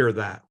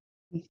that.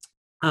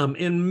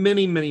 And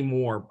many, many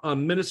more.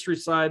 On ministry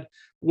side,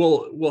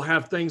 we'll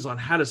have things on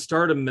how to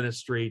start a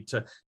ministry,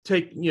 to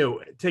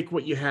take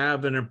what you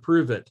have and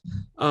improve it.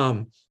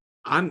 I'm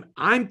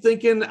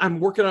thinking, I'm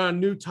working on a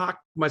new talk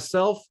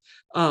myself.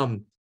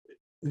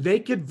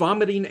 Naked,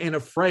 Vomiting, and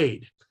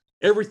Afraid.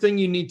 Everything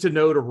you need to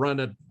know to run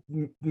a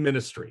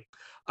ministry.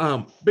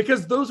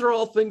 Because those are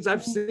all things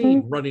I've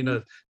seen running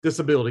a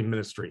disability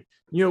ministry.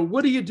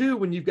 What do you do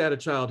when you've got a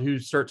child who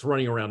starts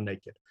running around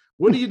naked?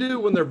 What do you do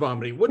when they're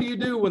vomiting? What do you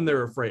do when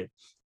they're afraid?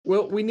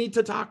 Well, we need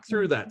to talk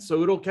through that.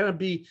 So it'll kind of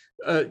be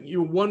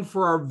one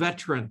for our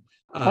veteran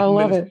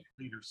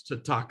leaders to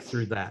talk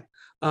through that.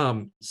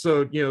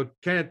 So,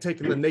 kind of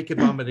taking the naked,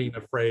 vomiting,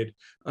 afraid,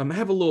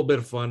 have a little bit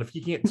of fun. If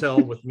you can't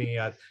tell with me,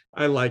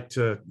 I like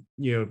to,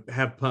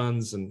 have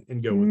puns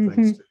and go with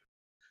things too.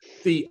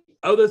 The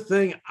other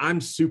thing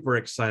I'm super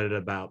excited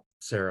about,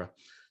 Sarah,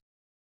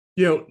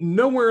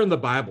 nowhere in the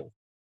Bible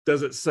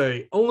does it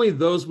say only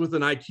those with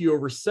an IQ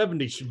over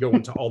 70 should go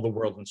into all the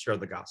world and share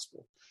the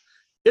gospel.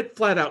 It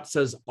flat out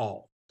says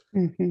all.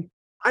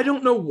 I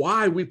don't know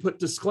why we put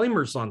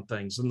disclaimers on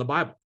things in the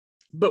Bible,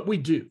 but we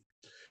do.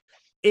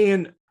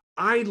 And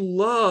I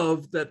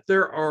love that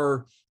there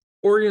are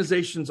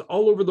organizations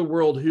all over the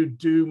world who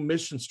do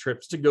missions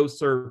trips to go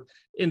serve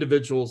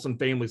individuals and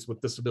families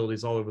with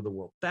disabilities all over the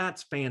world.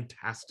 That's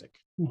fantastic.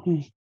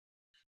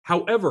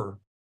 However,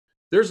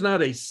 there's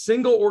not a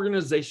single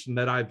organization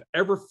that I've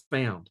ever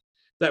found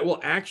that will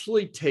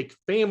actually take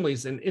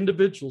families and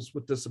individuals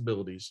with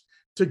disabilities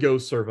to go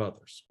serve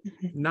others.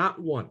 Not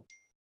one.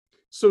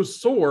 So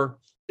SOAR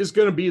is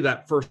going to be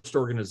that first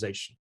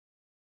organization.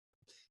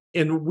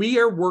 And we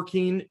are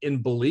working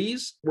in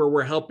Belize, where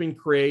we're helping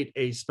create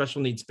a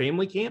special needs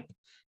family camp.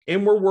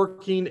 And we're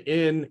working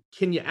in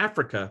Kenya,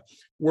 Africa,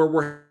 where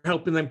we're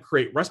helping them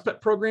create respite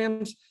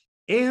programs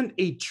and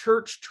a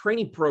church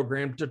training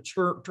program to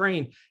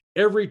train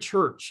every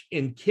church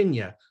in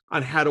Kenya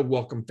on how to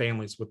welcome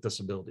families with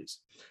disabilities.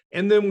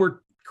 And then we're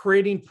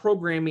creating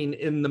programming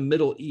in the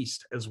Middle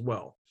East as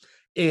well.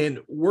 And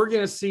we're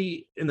going to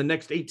see in the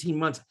next 18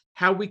 months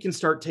how we can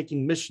start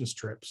taking missions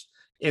trips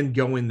and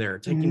going there,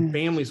 taking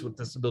families with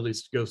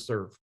disabilities to go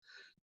serve.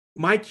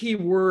 My key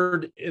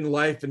word in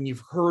life, and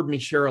you've heard me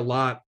share a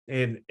lot,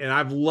 and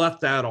I've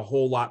left out a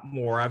whole lot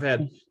more. I've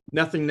had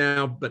nothing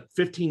now but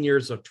 15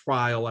 years of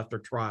trial after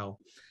trial.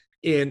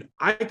 And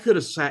I could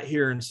have sat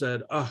here and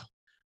said, oh,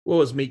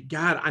 woe is me.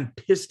 God, I'm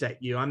pissed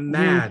at you. I'm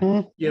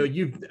mad.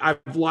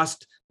 I've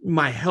lost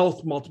my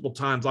health multiple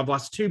times. I've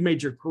lost 2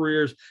 major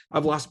careers.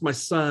 I've lost my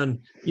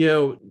son.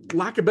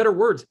 Lack of better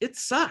words, it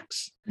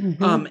sucks.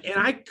 And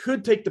I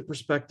could take the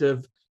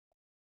perspective,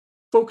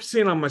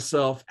 focusing on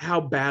myself, how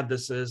bad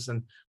this is,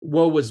 and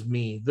woe is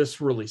me.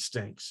 This really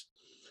stinks.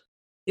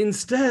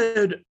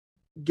 Instead,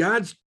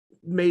 God's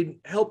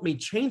helped me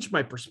change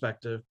my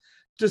perspective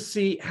to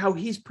see how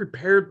he's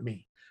prepared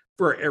me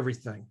for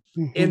everything.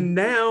 And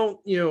now,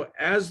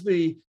 as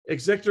the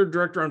executive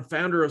director and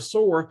founder of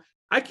SOAR,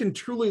 I can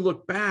truly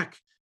look back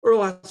over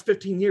the last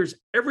 15 years.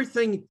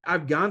 Everything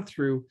I've gone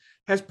through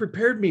has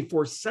prepared me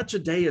for such a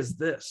day as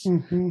this.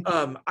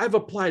 I've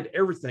applied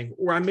everything,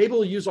 where I'm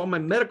able to use all my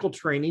medical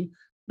training,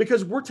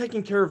 because we're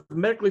taking care of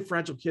medically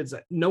fragile kids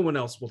that no one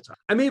else will touch.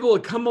 I'm able to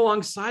come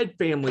alongside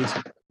families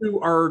who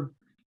are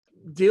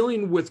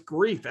dealing with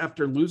grief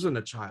after losing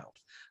a child.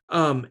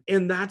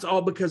 And that's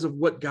all because of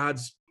what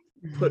God's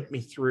put me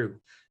through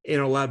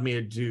and allowed me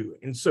to do.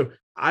 And so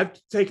I've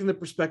taken the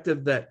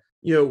perspective that,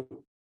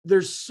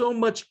 there's so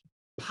much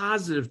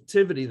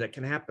positivity that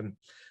can happen.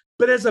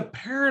 But as a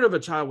parent of a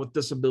child with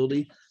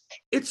disability,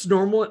 it's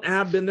normal. And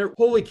I've been there.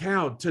 Holy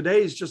cow,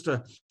 today is just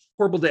a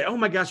horrible day. Oh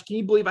my gosh, can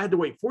you believe I had to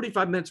wait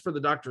 45 minutes for the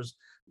doctor's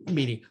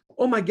meeting?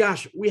 Oh my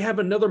gosh, we have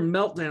another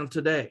meltdown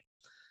today.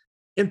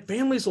 And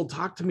families will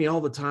talk to me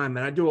all the time.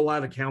 And I do a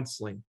lot of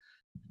counseling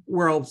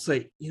where I'll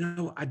say,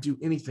 I'd do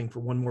anything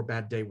for one more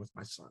bad day with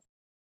my son.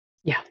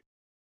 Yeah.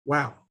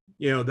 Wow.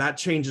 That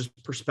changes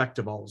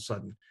perspective all of a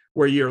sudden,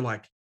 where you're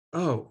like,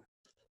 oh,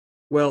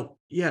 well,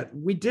 yeah,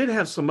 we did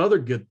have some other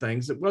good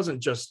things. It wasn't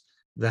just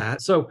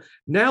that. So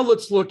now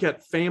let's look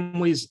at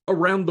families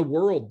around the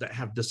world that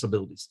have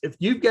disabilities. If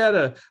you've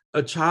got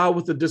a child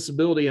with a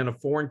disability in a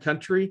foreign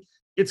country,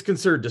 it's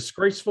considered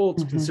disgraceful,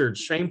 it's considered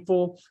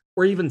shameful,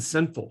 or even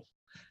sinful.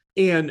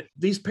 And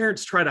these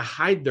parents try to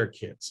hide their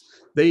kids.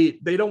 They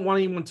don't want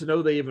anyone to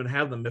know they even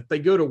have them. If they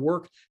go to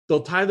work,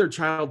 they'll tie their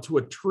child to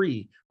a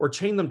tree or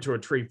chain them to a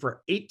tree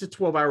for 8 to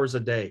 12 hours a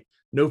day.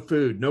 No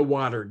food, no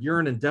water,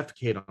 urine and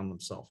defecate on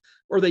themselves.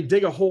 Or they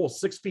dig a hole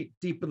 6 feet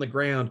deep in the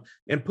ground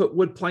and put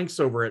wood planks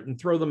over it and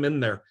throw them in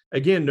there.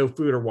 Again, no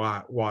food or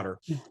water.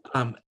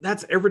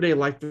 That's everyday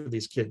life for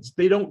these kids.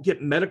 They don't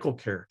get medical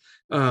care.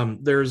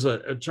 There's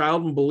a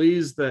child in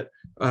Belize that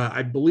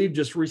I believe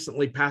just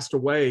recently passed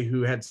away,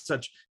 who had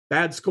such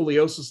bad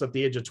scoliosis at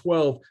the age of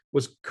 12,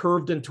 was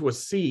curved into a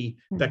C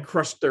that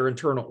crushed their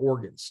internal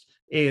organs.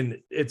 And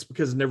it's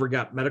because it never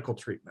got medical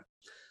treatment.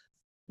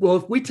 Well,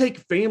 if we take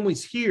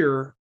families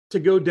here to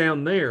go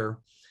down there,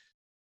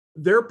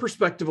 their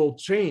perspective will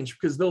change,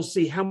 because they'll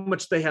see how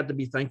much they had to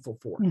be thankful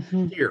for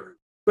here.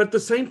 But at the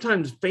same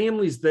time,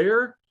 families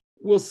there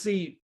will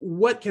see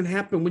what can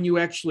happen when you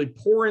actually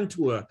pour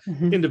into a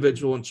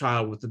individual and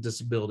child with a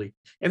disability,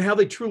 and how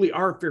they truly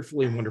are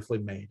fearfully and wonderfully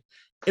made.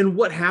 And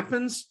what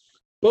happens,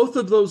 both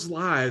of those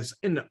lives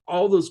and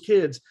all those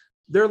kids,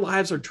 their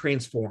lives are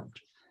transformed.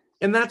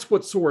 And that's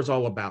what SOAR is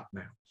all about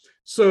now.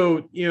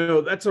 So,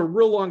 that's a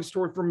real long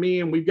story for me.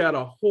 And we've got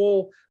a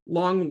whole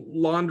long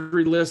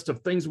laundry list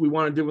of things we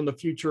want to do in the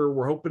future.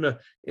 We're hoping to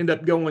end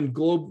up going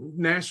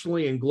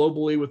nationally and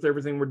globally with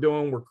everything we're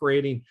doing. We're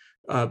creating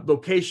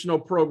vocational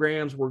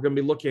programs. We're going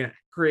to be looking at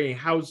creating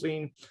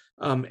housing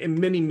and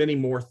many, many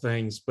more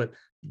things. But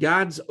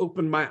God's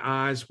opened my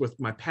eyes with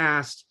my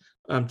past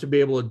to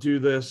be able to do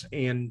this.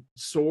 And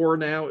SOAR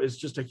now is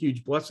just a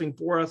huge blessing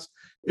for us.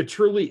 It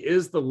truly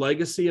is the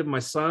legacy of my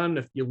son.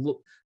 If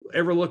you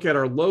ever look at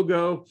our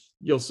logo,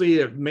 you'll see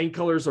that main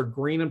colors are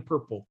green and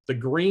purple. The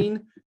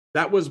green,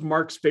 that was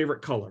Mark's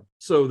favorite color.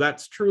 So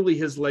that's truly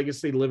his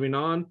legacy living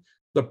on.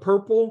 The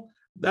purple,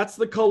 that's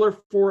the color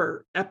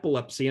for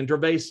epilepsy and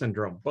Dravet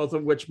syndrome, both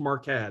of which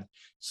Mark had.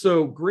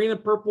 So green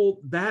and purple,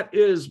 that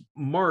is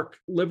Mark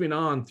living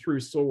on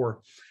through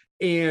SOAR.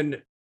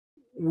 And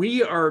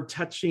we are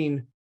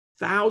touching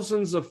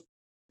thousands of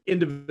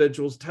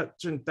individuals,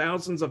 touching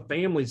thousands of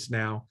families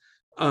now,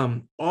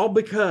 all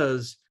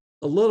because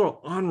a little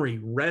ornery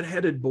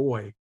redheaded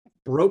boy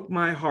broke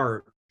my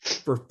heart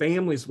for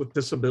families with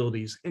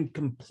disabilities and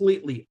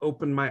completely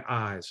opened my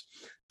eyes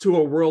to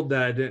a world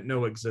that I didn't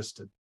know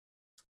existed.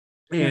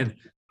 And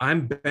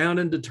I'm bound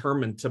and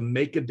determined to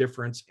make a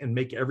difference and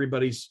make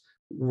everybody's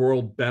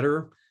world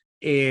better.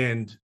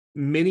 And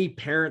many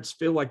parents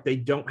feel like they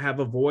don't have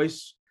a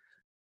voice.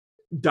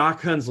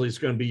 Doc Hunsley is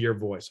going to be your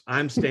voice.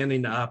 I'm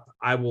standing up.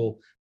 I will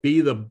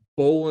be the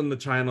bull in the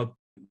china,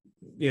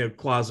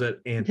 closet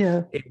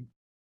and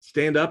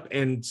stand up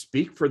and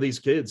speak for these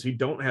kids who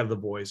don't have the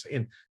voice,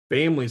 and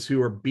families who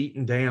are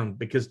beaten down,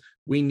 because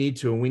we need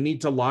to, and we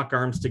need to lock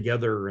arms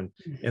together.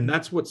 And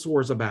that's what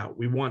SOAR is about.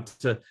 We want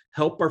to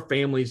help our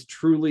families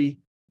truly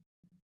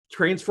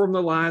transform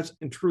their lives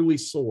and truly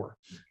soar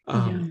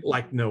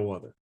like no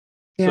other.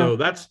 So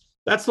that's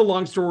the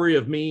long story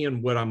of me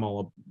and what I'm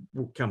all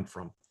come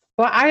from.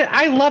 Well,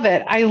 I love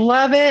it. I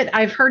love it.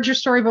 I've heard your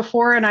story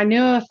before, and I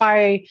knew if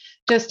I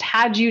just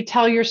had you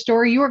tell your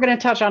story, you were going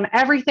to touch on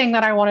everything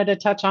that I wanted to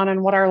touch on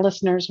and what our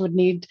listeners would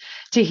need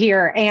to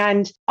hear.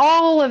 And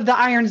all of the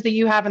irons that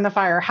you have in the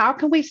fire, how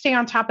can we stay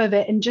on top of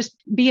it and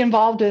just be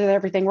involved with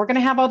everything? We're going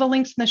to have all the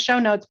links in the show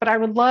notes, but I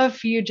would love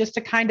for you just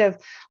to kind of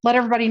let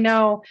everybody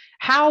know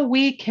how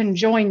we can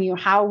join you,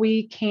 how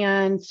we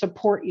can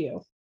support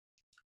you.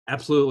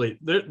 Absolutely.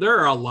 There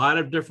are a lot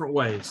of different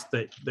ways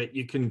that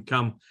you can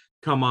come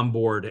on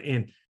board.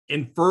 And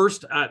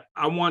first,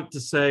 I want to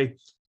say,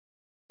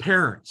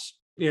 parents,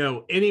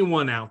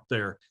 anyone out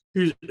there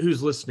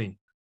who's listening,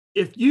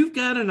 if you've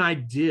got an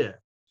idea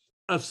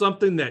of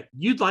something that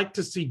you'd like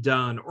to see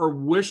done or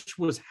wish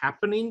was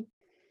happening,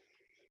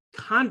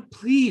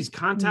 please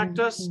contact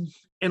us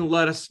and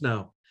let us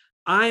know.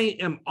 I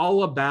am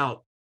all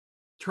about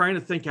trying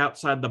to think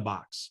outside the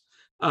box.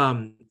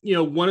 I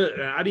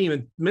didn't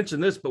even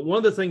mention this, but one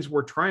of the things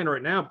we're trying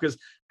right now, because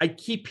I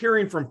keep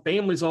hearing from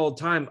families all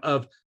the time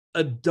of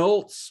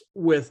adults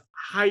with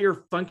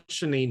higher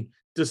functioning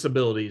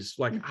disabilities,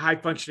 like high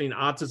functioning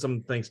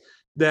autism things,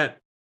 that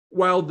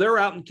while they're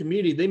out in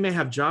community, they may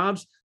have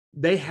jobs,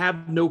 they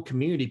have no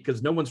community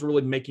because no one's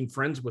really making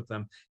friends with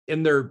them.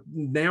 And they're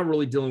now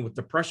really dealing with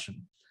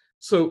depression.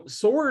 So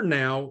SOAR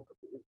now,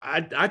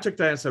 I took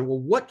that and said, well,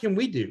 what can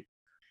we do?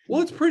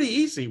 Well, it's pretty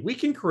easy. We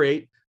can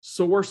create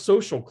SOAR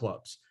social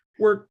clubs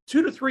where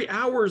 2 to 3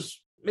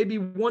 hours, maybe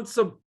once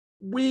a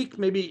week,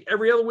 maybe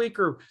every other week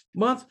or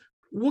month,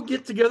 we'll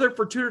get together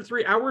for 2 to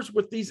 3 hours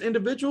with these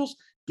individuals,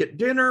 get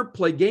dinner,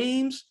 play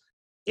games,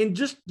 and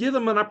just give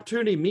them an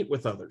opportunity to meet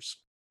with others.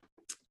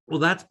 Well,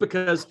 that's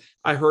because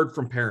I heard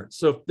from parents.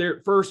 So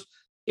if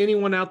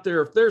anyone out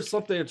there, if there's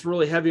something that's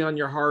really heavy on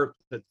your heart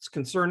that's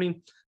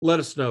concerning, let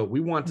us know. We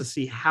want to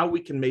see how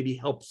we can maybe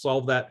help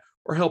solve that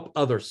or help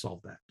others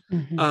solve that.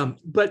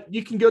 But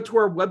you can go to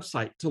our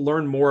website to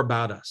learn more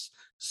about us,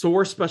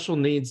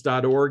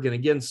 soarspecialneeds.org. And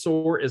again,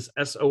 SOAR is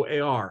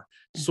SOAR,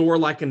 soar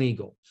like an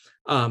eagle,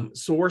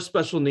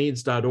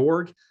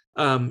 soarspecialneeds.org.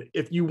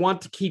 If you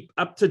want to keep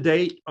up to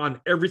date on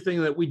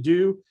everything that we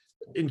do,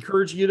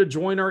 encourage you to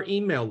join our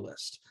email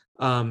list.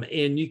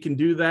 And you can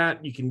do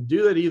that. You can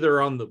do that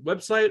either on the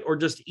website or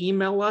just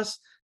email us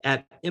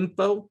at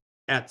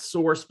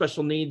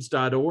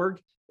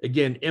info@soarspecialneeds.org.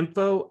 Again,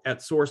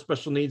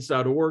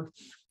 info@soarspecialneeds.org.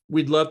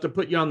 We'd love to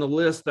put you on the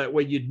list. That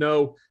way you'd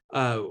know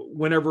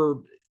whenever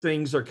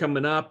things are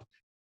coming up.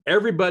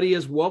 Everybody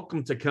is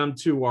welcome to come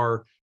to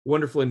our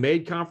Wonderfully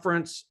Made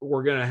conference.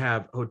 We're going to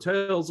have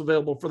hotels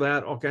available for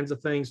that, all kinds of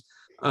things.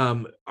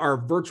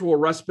 Our virtual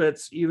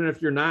respites, even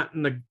if you're not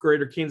in the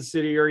greater Kansas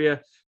City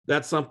area,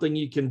 that's something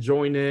you can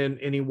join in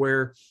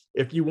anywhere.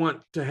 If you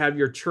want to have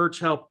your church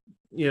help,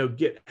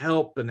 get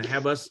help and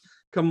have us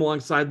come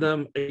alongside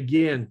them,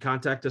 again,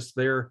 contact us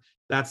there.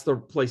 That's the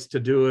place to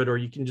do it. Or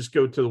you can just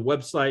go to the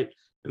website,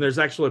 and there's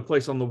actually a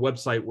place on the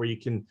website where you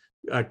can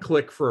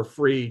click for a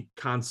free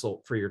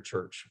consult for your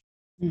church.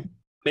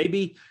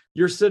 Maybe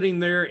you're sitting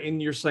there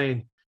and you're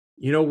saying,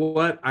 you know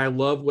what? I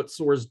love what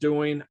SOAR is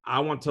doing. I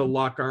want to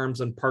lock arms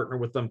and partner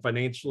with them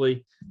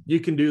financially. You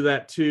can do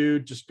that too.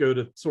 Just go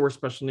to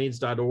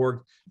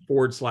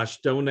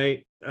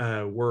soarspecialneeds.org/donate.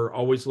 We're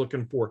always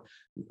looking for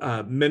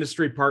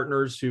ministry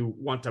partners who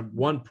want to,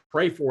 one,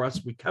 pray for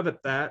us. We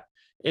covet that.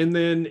 And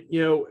then,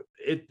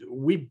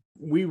 we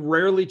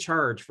rarely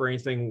charge for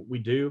anything we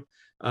do.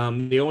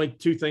 The only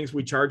two things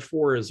we charge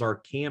for is our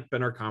camp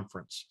and our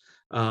conference.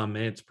 And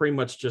it's pretty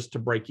much just to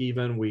break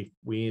even. We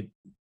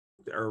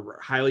are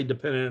highly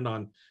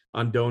dependent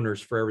on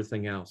donors for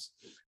everything else.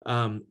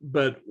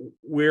 But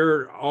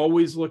we're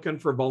always looking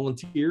for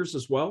volunteers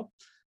as well.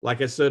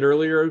 Like I said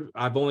earlier,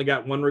 I've only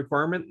got one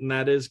requirement, and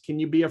that is, can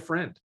you be a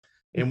friend?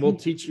 And we'll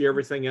teach you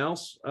everything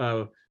else.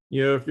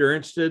 If you're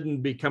interested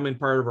in becoming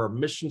part of our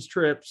missions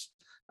trips,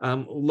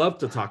 love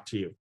to talk to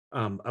you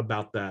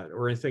about that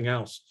or anything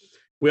else.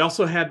 We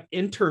also have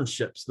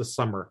internships this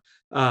summer,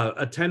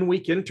 a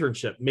 10-week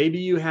internship. Maybe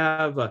you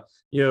have a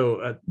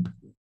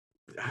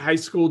high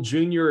school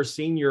junior or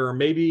senior, or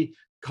maybe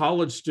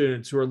college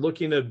students who are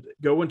looking to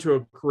go into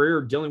a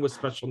career dealing with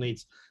special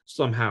needs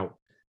somehow.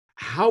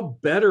 How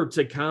better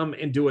to come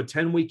and do a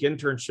 10-week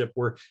internship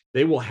where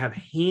they will have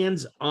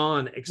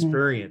hands-on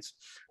experience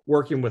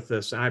working with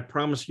this. And I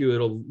promise you,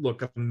 it'll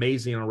look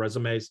amazing on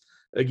resumes.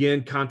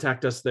 Again,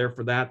 contact us there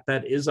for that.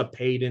 That is a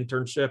paid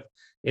internship.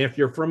 And if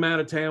you're from out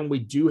of town, we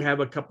do have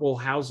a couple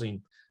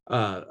housing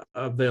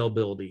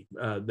availability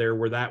there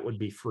where that would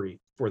be free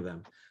for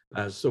them.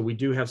 So we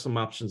do have some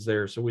options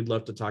there. So we'd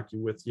love to talk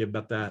with you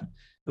about that.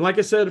 And like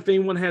I said, if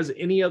anyone has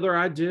any other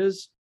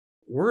ideas,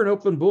 we're an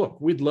open book.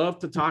 We'd love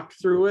to talk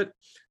through it.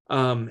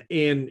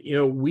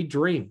 We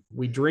dream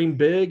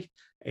big,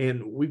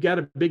 and we've got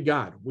a big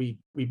God. We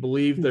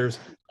believe there's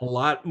a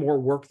lot more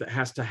work that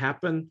has to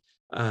happen.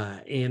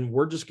 And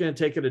we're just going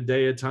to take it a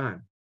day at a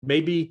time.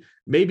 Maybe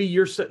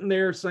you're sitting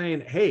there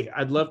saying, hey,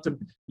 I'd love to,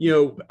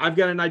 I've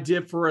got an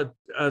idea for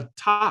a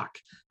talk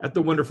at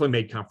the Wonderfully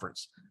Made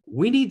conference.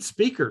 We need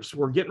speakers.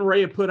 We're getting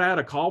ready to put out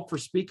a call for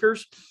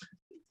speakers.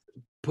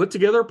 put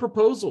together a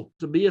proposal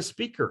to be a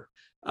speaker.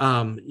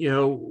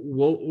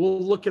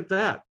 We'll look at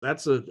that.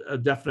 That's a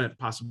definite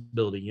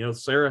possibility.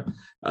 Sarah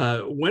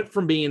went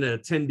from being an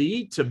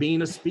attendee to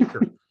being a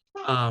speaker,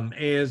 and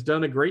has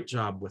done a great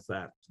job with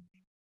that.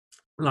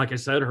 Like I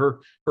said, her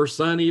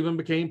son even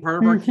became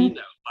part of our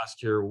keynote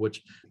last year,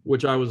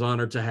 which I was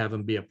honored to have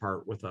him be a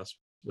part with us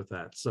with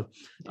that. So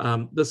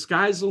the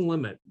sky's the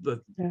limit.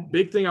 The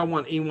big thing I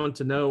want anyone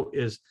to know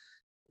is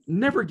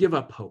never give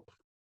up hope.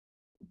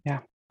 Yeah.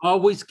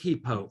 Always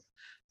keep hope.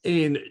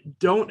 And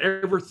don't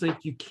ever think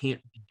you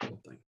can't do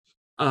something.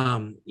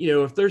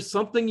 If there's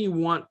something you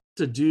want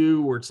to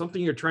do or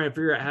something you're trying to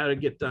figure out how to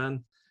get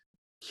done,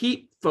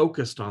 keep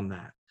focused on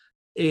that.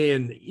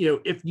 And,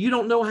 if you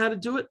don't know how to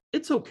do it,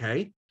 it's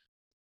okay.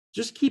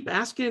 Just keep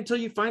asking until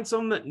you find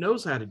someone that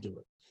knows how to do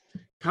it.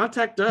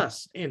 Contact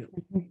us. And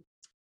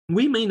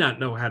we may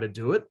not know how to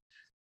do it,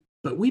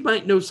 but we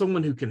might know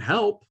someone who can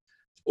help,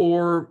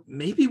 or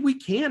maybe we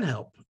can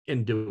help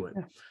and do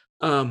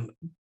it.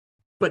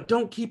 But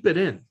don't keep it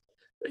in.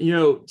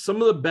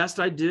 Some of the best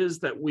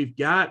ideas that we've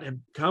got have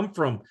come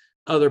from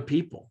other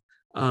people.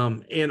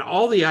 And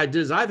all the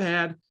ideas I've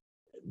had,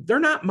 they're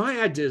not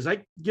my ideas.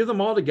 I give them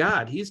all to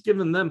God. He's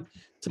given them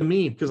to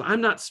me because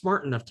I'm not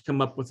smart enough to come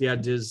up with the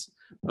ideas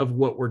of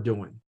what we're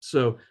doing.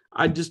 So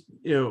I just,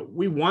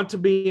 we want to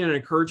be an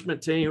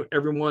encouragement to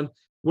everyone.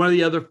 One of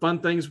the other fun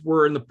things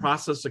we're in the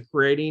process of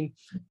creating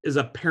is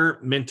a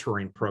parent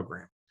mentoring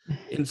program.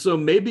 And so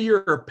maybe you're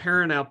a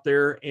parent out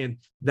there and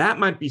that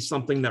might be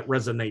something that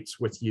resonates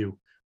with you.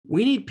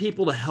 We need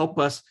people to help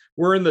us.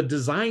 We're in the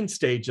design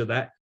stage of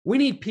that. We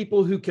need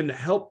people who can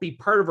help be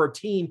part of our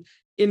team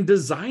in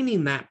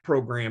designing that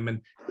program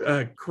and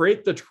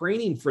create the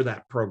training for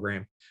that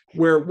program,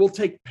 where we'll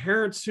take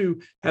parents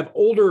who have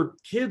older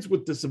kids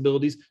with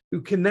disabilities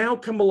who can now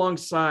come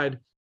alongside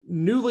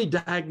newly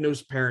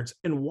diagnosed parents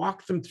and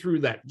walk them through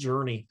that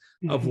journey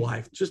of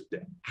life. Just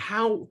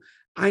how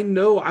I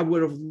know I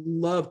would have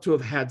loved to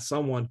have had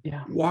someone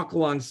walk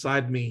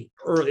alongside me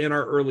in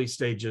our early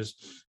stages.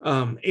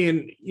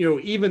 And,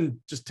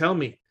 even just tell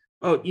me,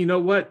 oh, you know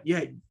what?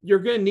 Yeah, you're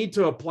going to need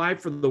to apply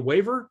for the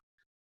waiver,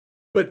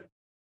 but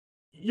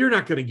you're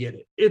not going to get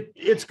it.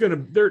 It's going to,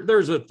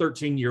 there's a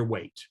 13-year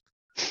wait.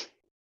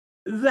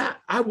 That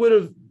I would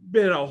have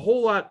been a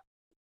whole lot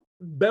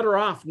better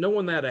off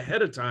knowing that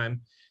ahead of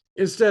time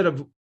instead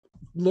of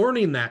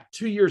learning that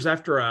 2 years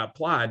after I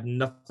applied and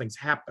nothing's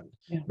happened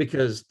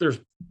because there's,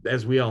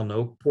 as we all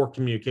know, poor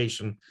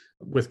communication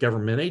with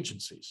government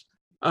agencies.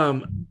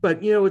 But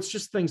it's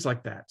just things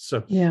like that. So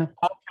all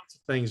kinds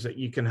of things that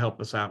you can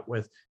help us out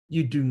with.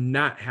 You do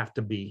not have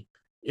to be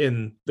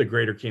in the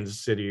greater Kansas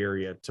City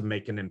area to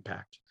make an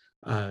impact.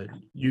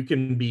 You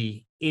can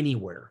be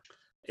anywhere,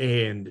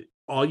 and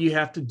all you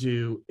have to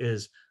do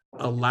is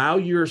allow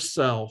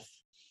yourself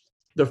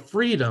the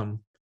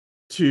freedom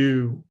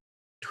to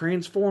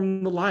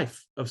transform the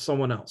life of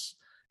someone else.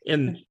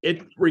 And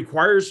it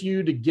requires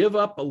you to give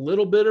up a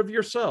little bit of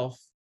yourself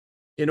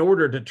in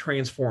order to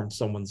transform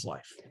someone's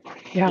life.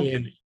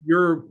 And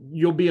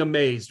you'll be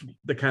amazed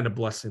the kind of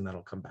blessing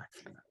that'll come back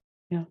from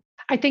that.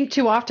 I think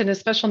too often as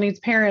special needs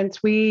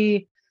parents,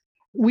 we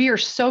are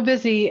so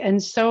busy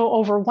and so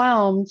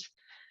overwhelmed,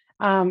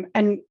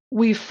 and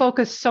we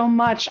focus so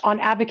much on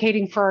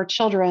advocating for our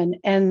children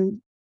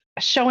and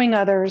showing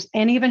others,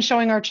 and even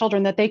showing our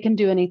children that they can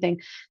do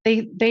anything.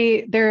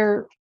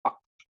 They're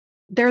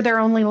their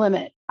only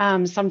limit.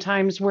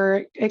 Sometimes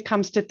where it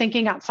comes to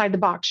thinking outside the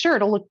box. Sure,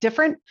 it'll look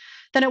different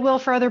than it will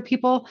for other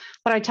people,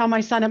 but I tell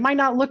my son, it might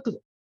not look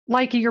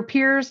like your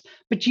peers,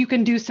 but you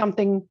can do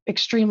something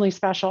extremely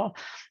special.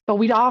 But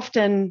we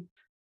often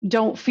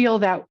don't feel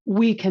that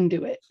we can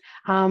do it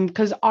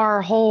because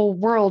our whole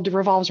world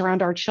revolves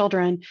around our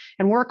children,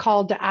 and we're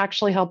called to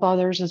actually help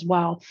others as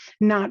well,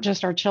 not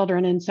just our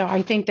children. And so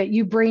I think that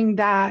you bring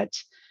that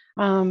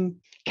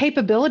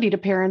capability to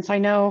parents. I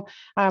know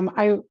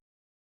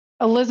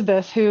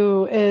Elizabeth,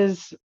 who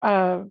is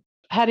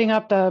heading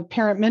up the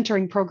parent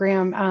mentoring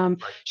program,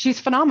 she's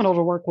phenomenal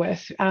to work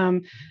with.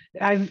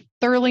 I've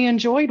thoroughly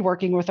enjoyed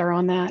working with her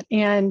on that.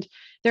 And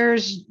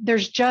there's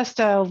just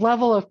a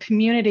level of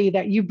community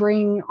that you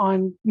bring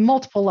on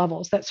multiple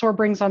levels, that SOAR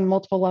brings on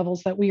multiple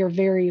levels, that we are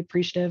very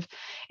appreciative.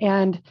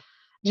 And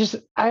just,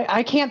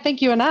 I can't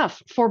thank you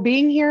enough for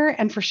being here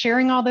and for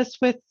sharing all this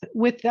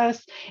with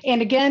us.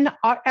 And again,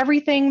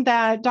 everything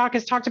that Doc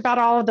has talked about,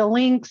 all of the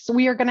links,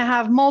 we are going to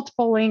have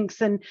multiple links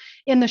and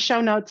in the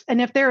show notes.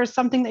 And if there is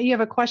something that you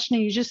have a question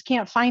and you just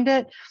can't find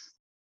it,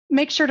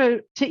 make sure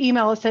to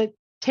email us at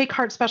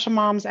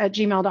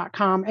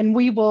takeheartspecialmoms@gmail.com, and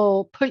we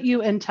will put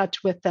you in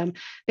touch with them.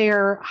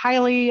 They're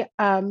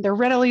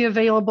readily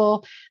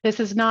available. This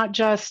is not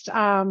just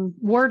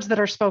words that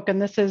are spoken.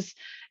 This is,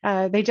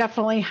 they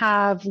definitely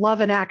have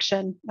love in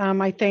action.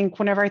 I think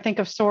whenever I think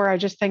of SOAR, I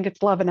just think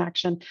it's love in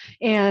action,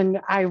 and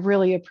I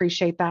really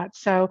appreciate that.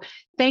 So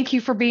thank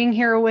you for being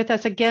here with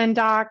us again,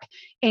 Doc.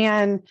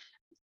 And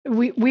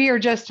we are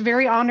just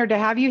very honored to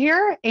have you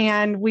here.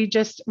 And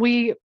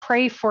we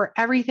pray for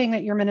everything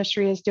that your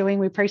ministry is doing.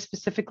 We pray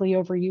specifically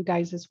over you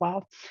guys as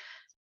well.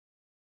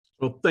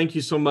 Well, thank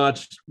you so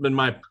much. It's been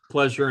my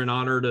pleasure and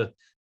honor to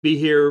be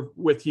here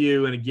with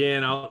you. And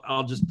again,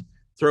 I'll just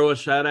throw a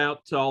shout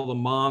out to all the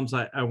moms.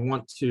 I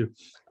want to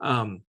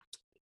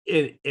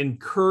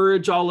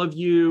encourage all of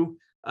you.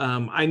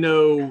 I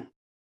know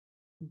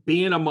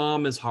being a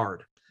mom is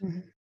hard,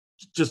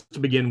 just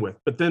to begin with,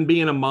 but then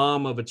being a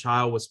mom of a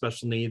child with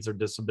special needs or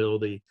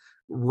disability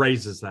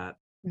raises that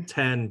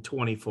 10,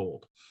 20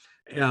 fold.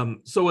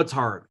 So it's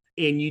hard,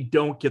 and you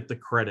don't get the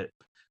credit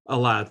a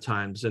lot of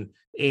times.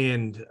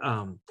 And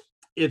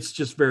it's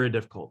just very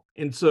difficult.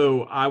 And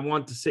so I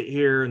want to sit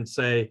here and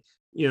say,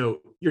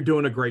 you're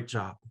doing a great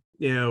job.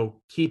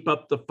 Keep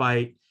up the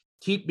fight,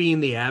 keep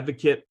being the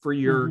advocate for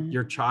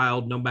your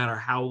child, no matter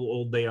how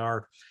old they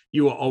are.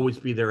 You will always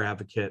be their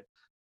advocate,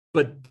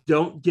 but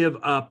don't give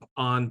up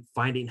on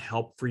finding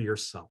help for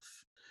yourself.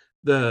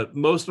 The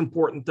most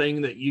important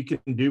thing that you can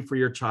do for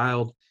your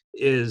child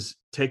is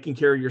taking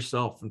care of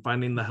yourself and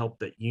finding the help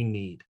that you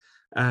need.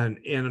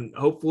 And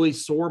hopefully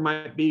SOAR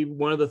might be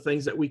one of the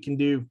things that we can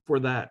do for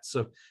that.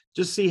 So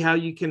just see how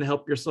you can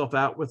help yourself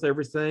out with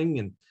everything.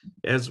 And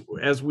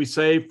as we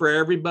say for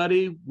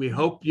everybody, we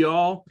hope you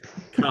all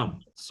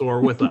come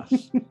SOAR with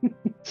us.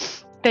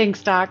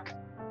 Thanks, Doc.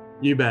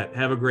 You bet.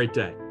 Have a great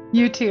day.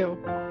 You too.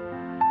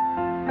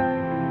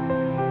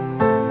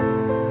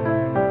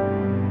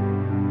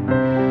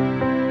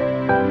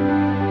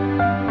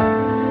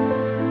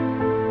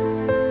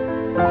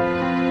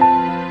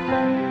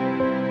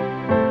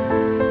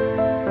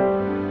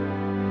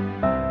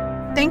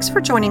 Thanks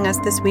for joining us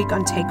this week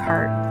on Take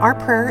Heart. Our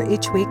prayer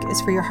each week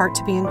is for your heart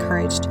to be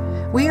encouraged.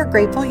 We are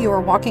grateful you are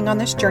walking on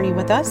this journey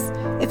with us.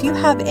 If you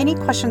have any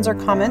questions or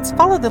comments,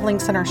 follow the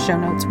links in our show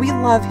notes. We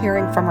love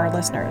hearing from our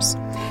listeners.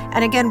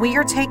 And again, we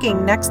are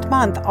taking next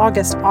month,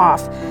 August,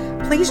 off.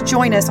 Please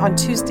join us on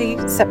Tuesday,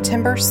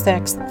 September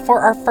 6th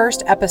for our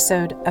first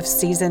episode of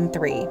Season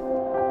 3.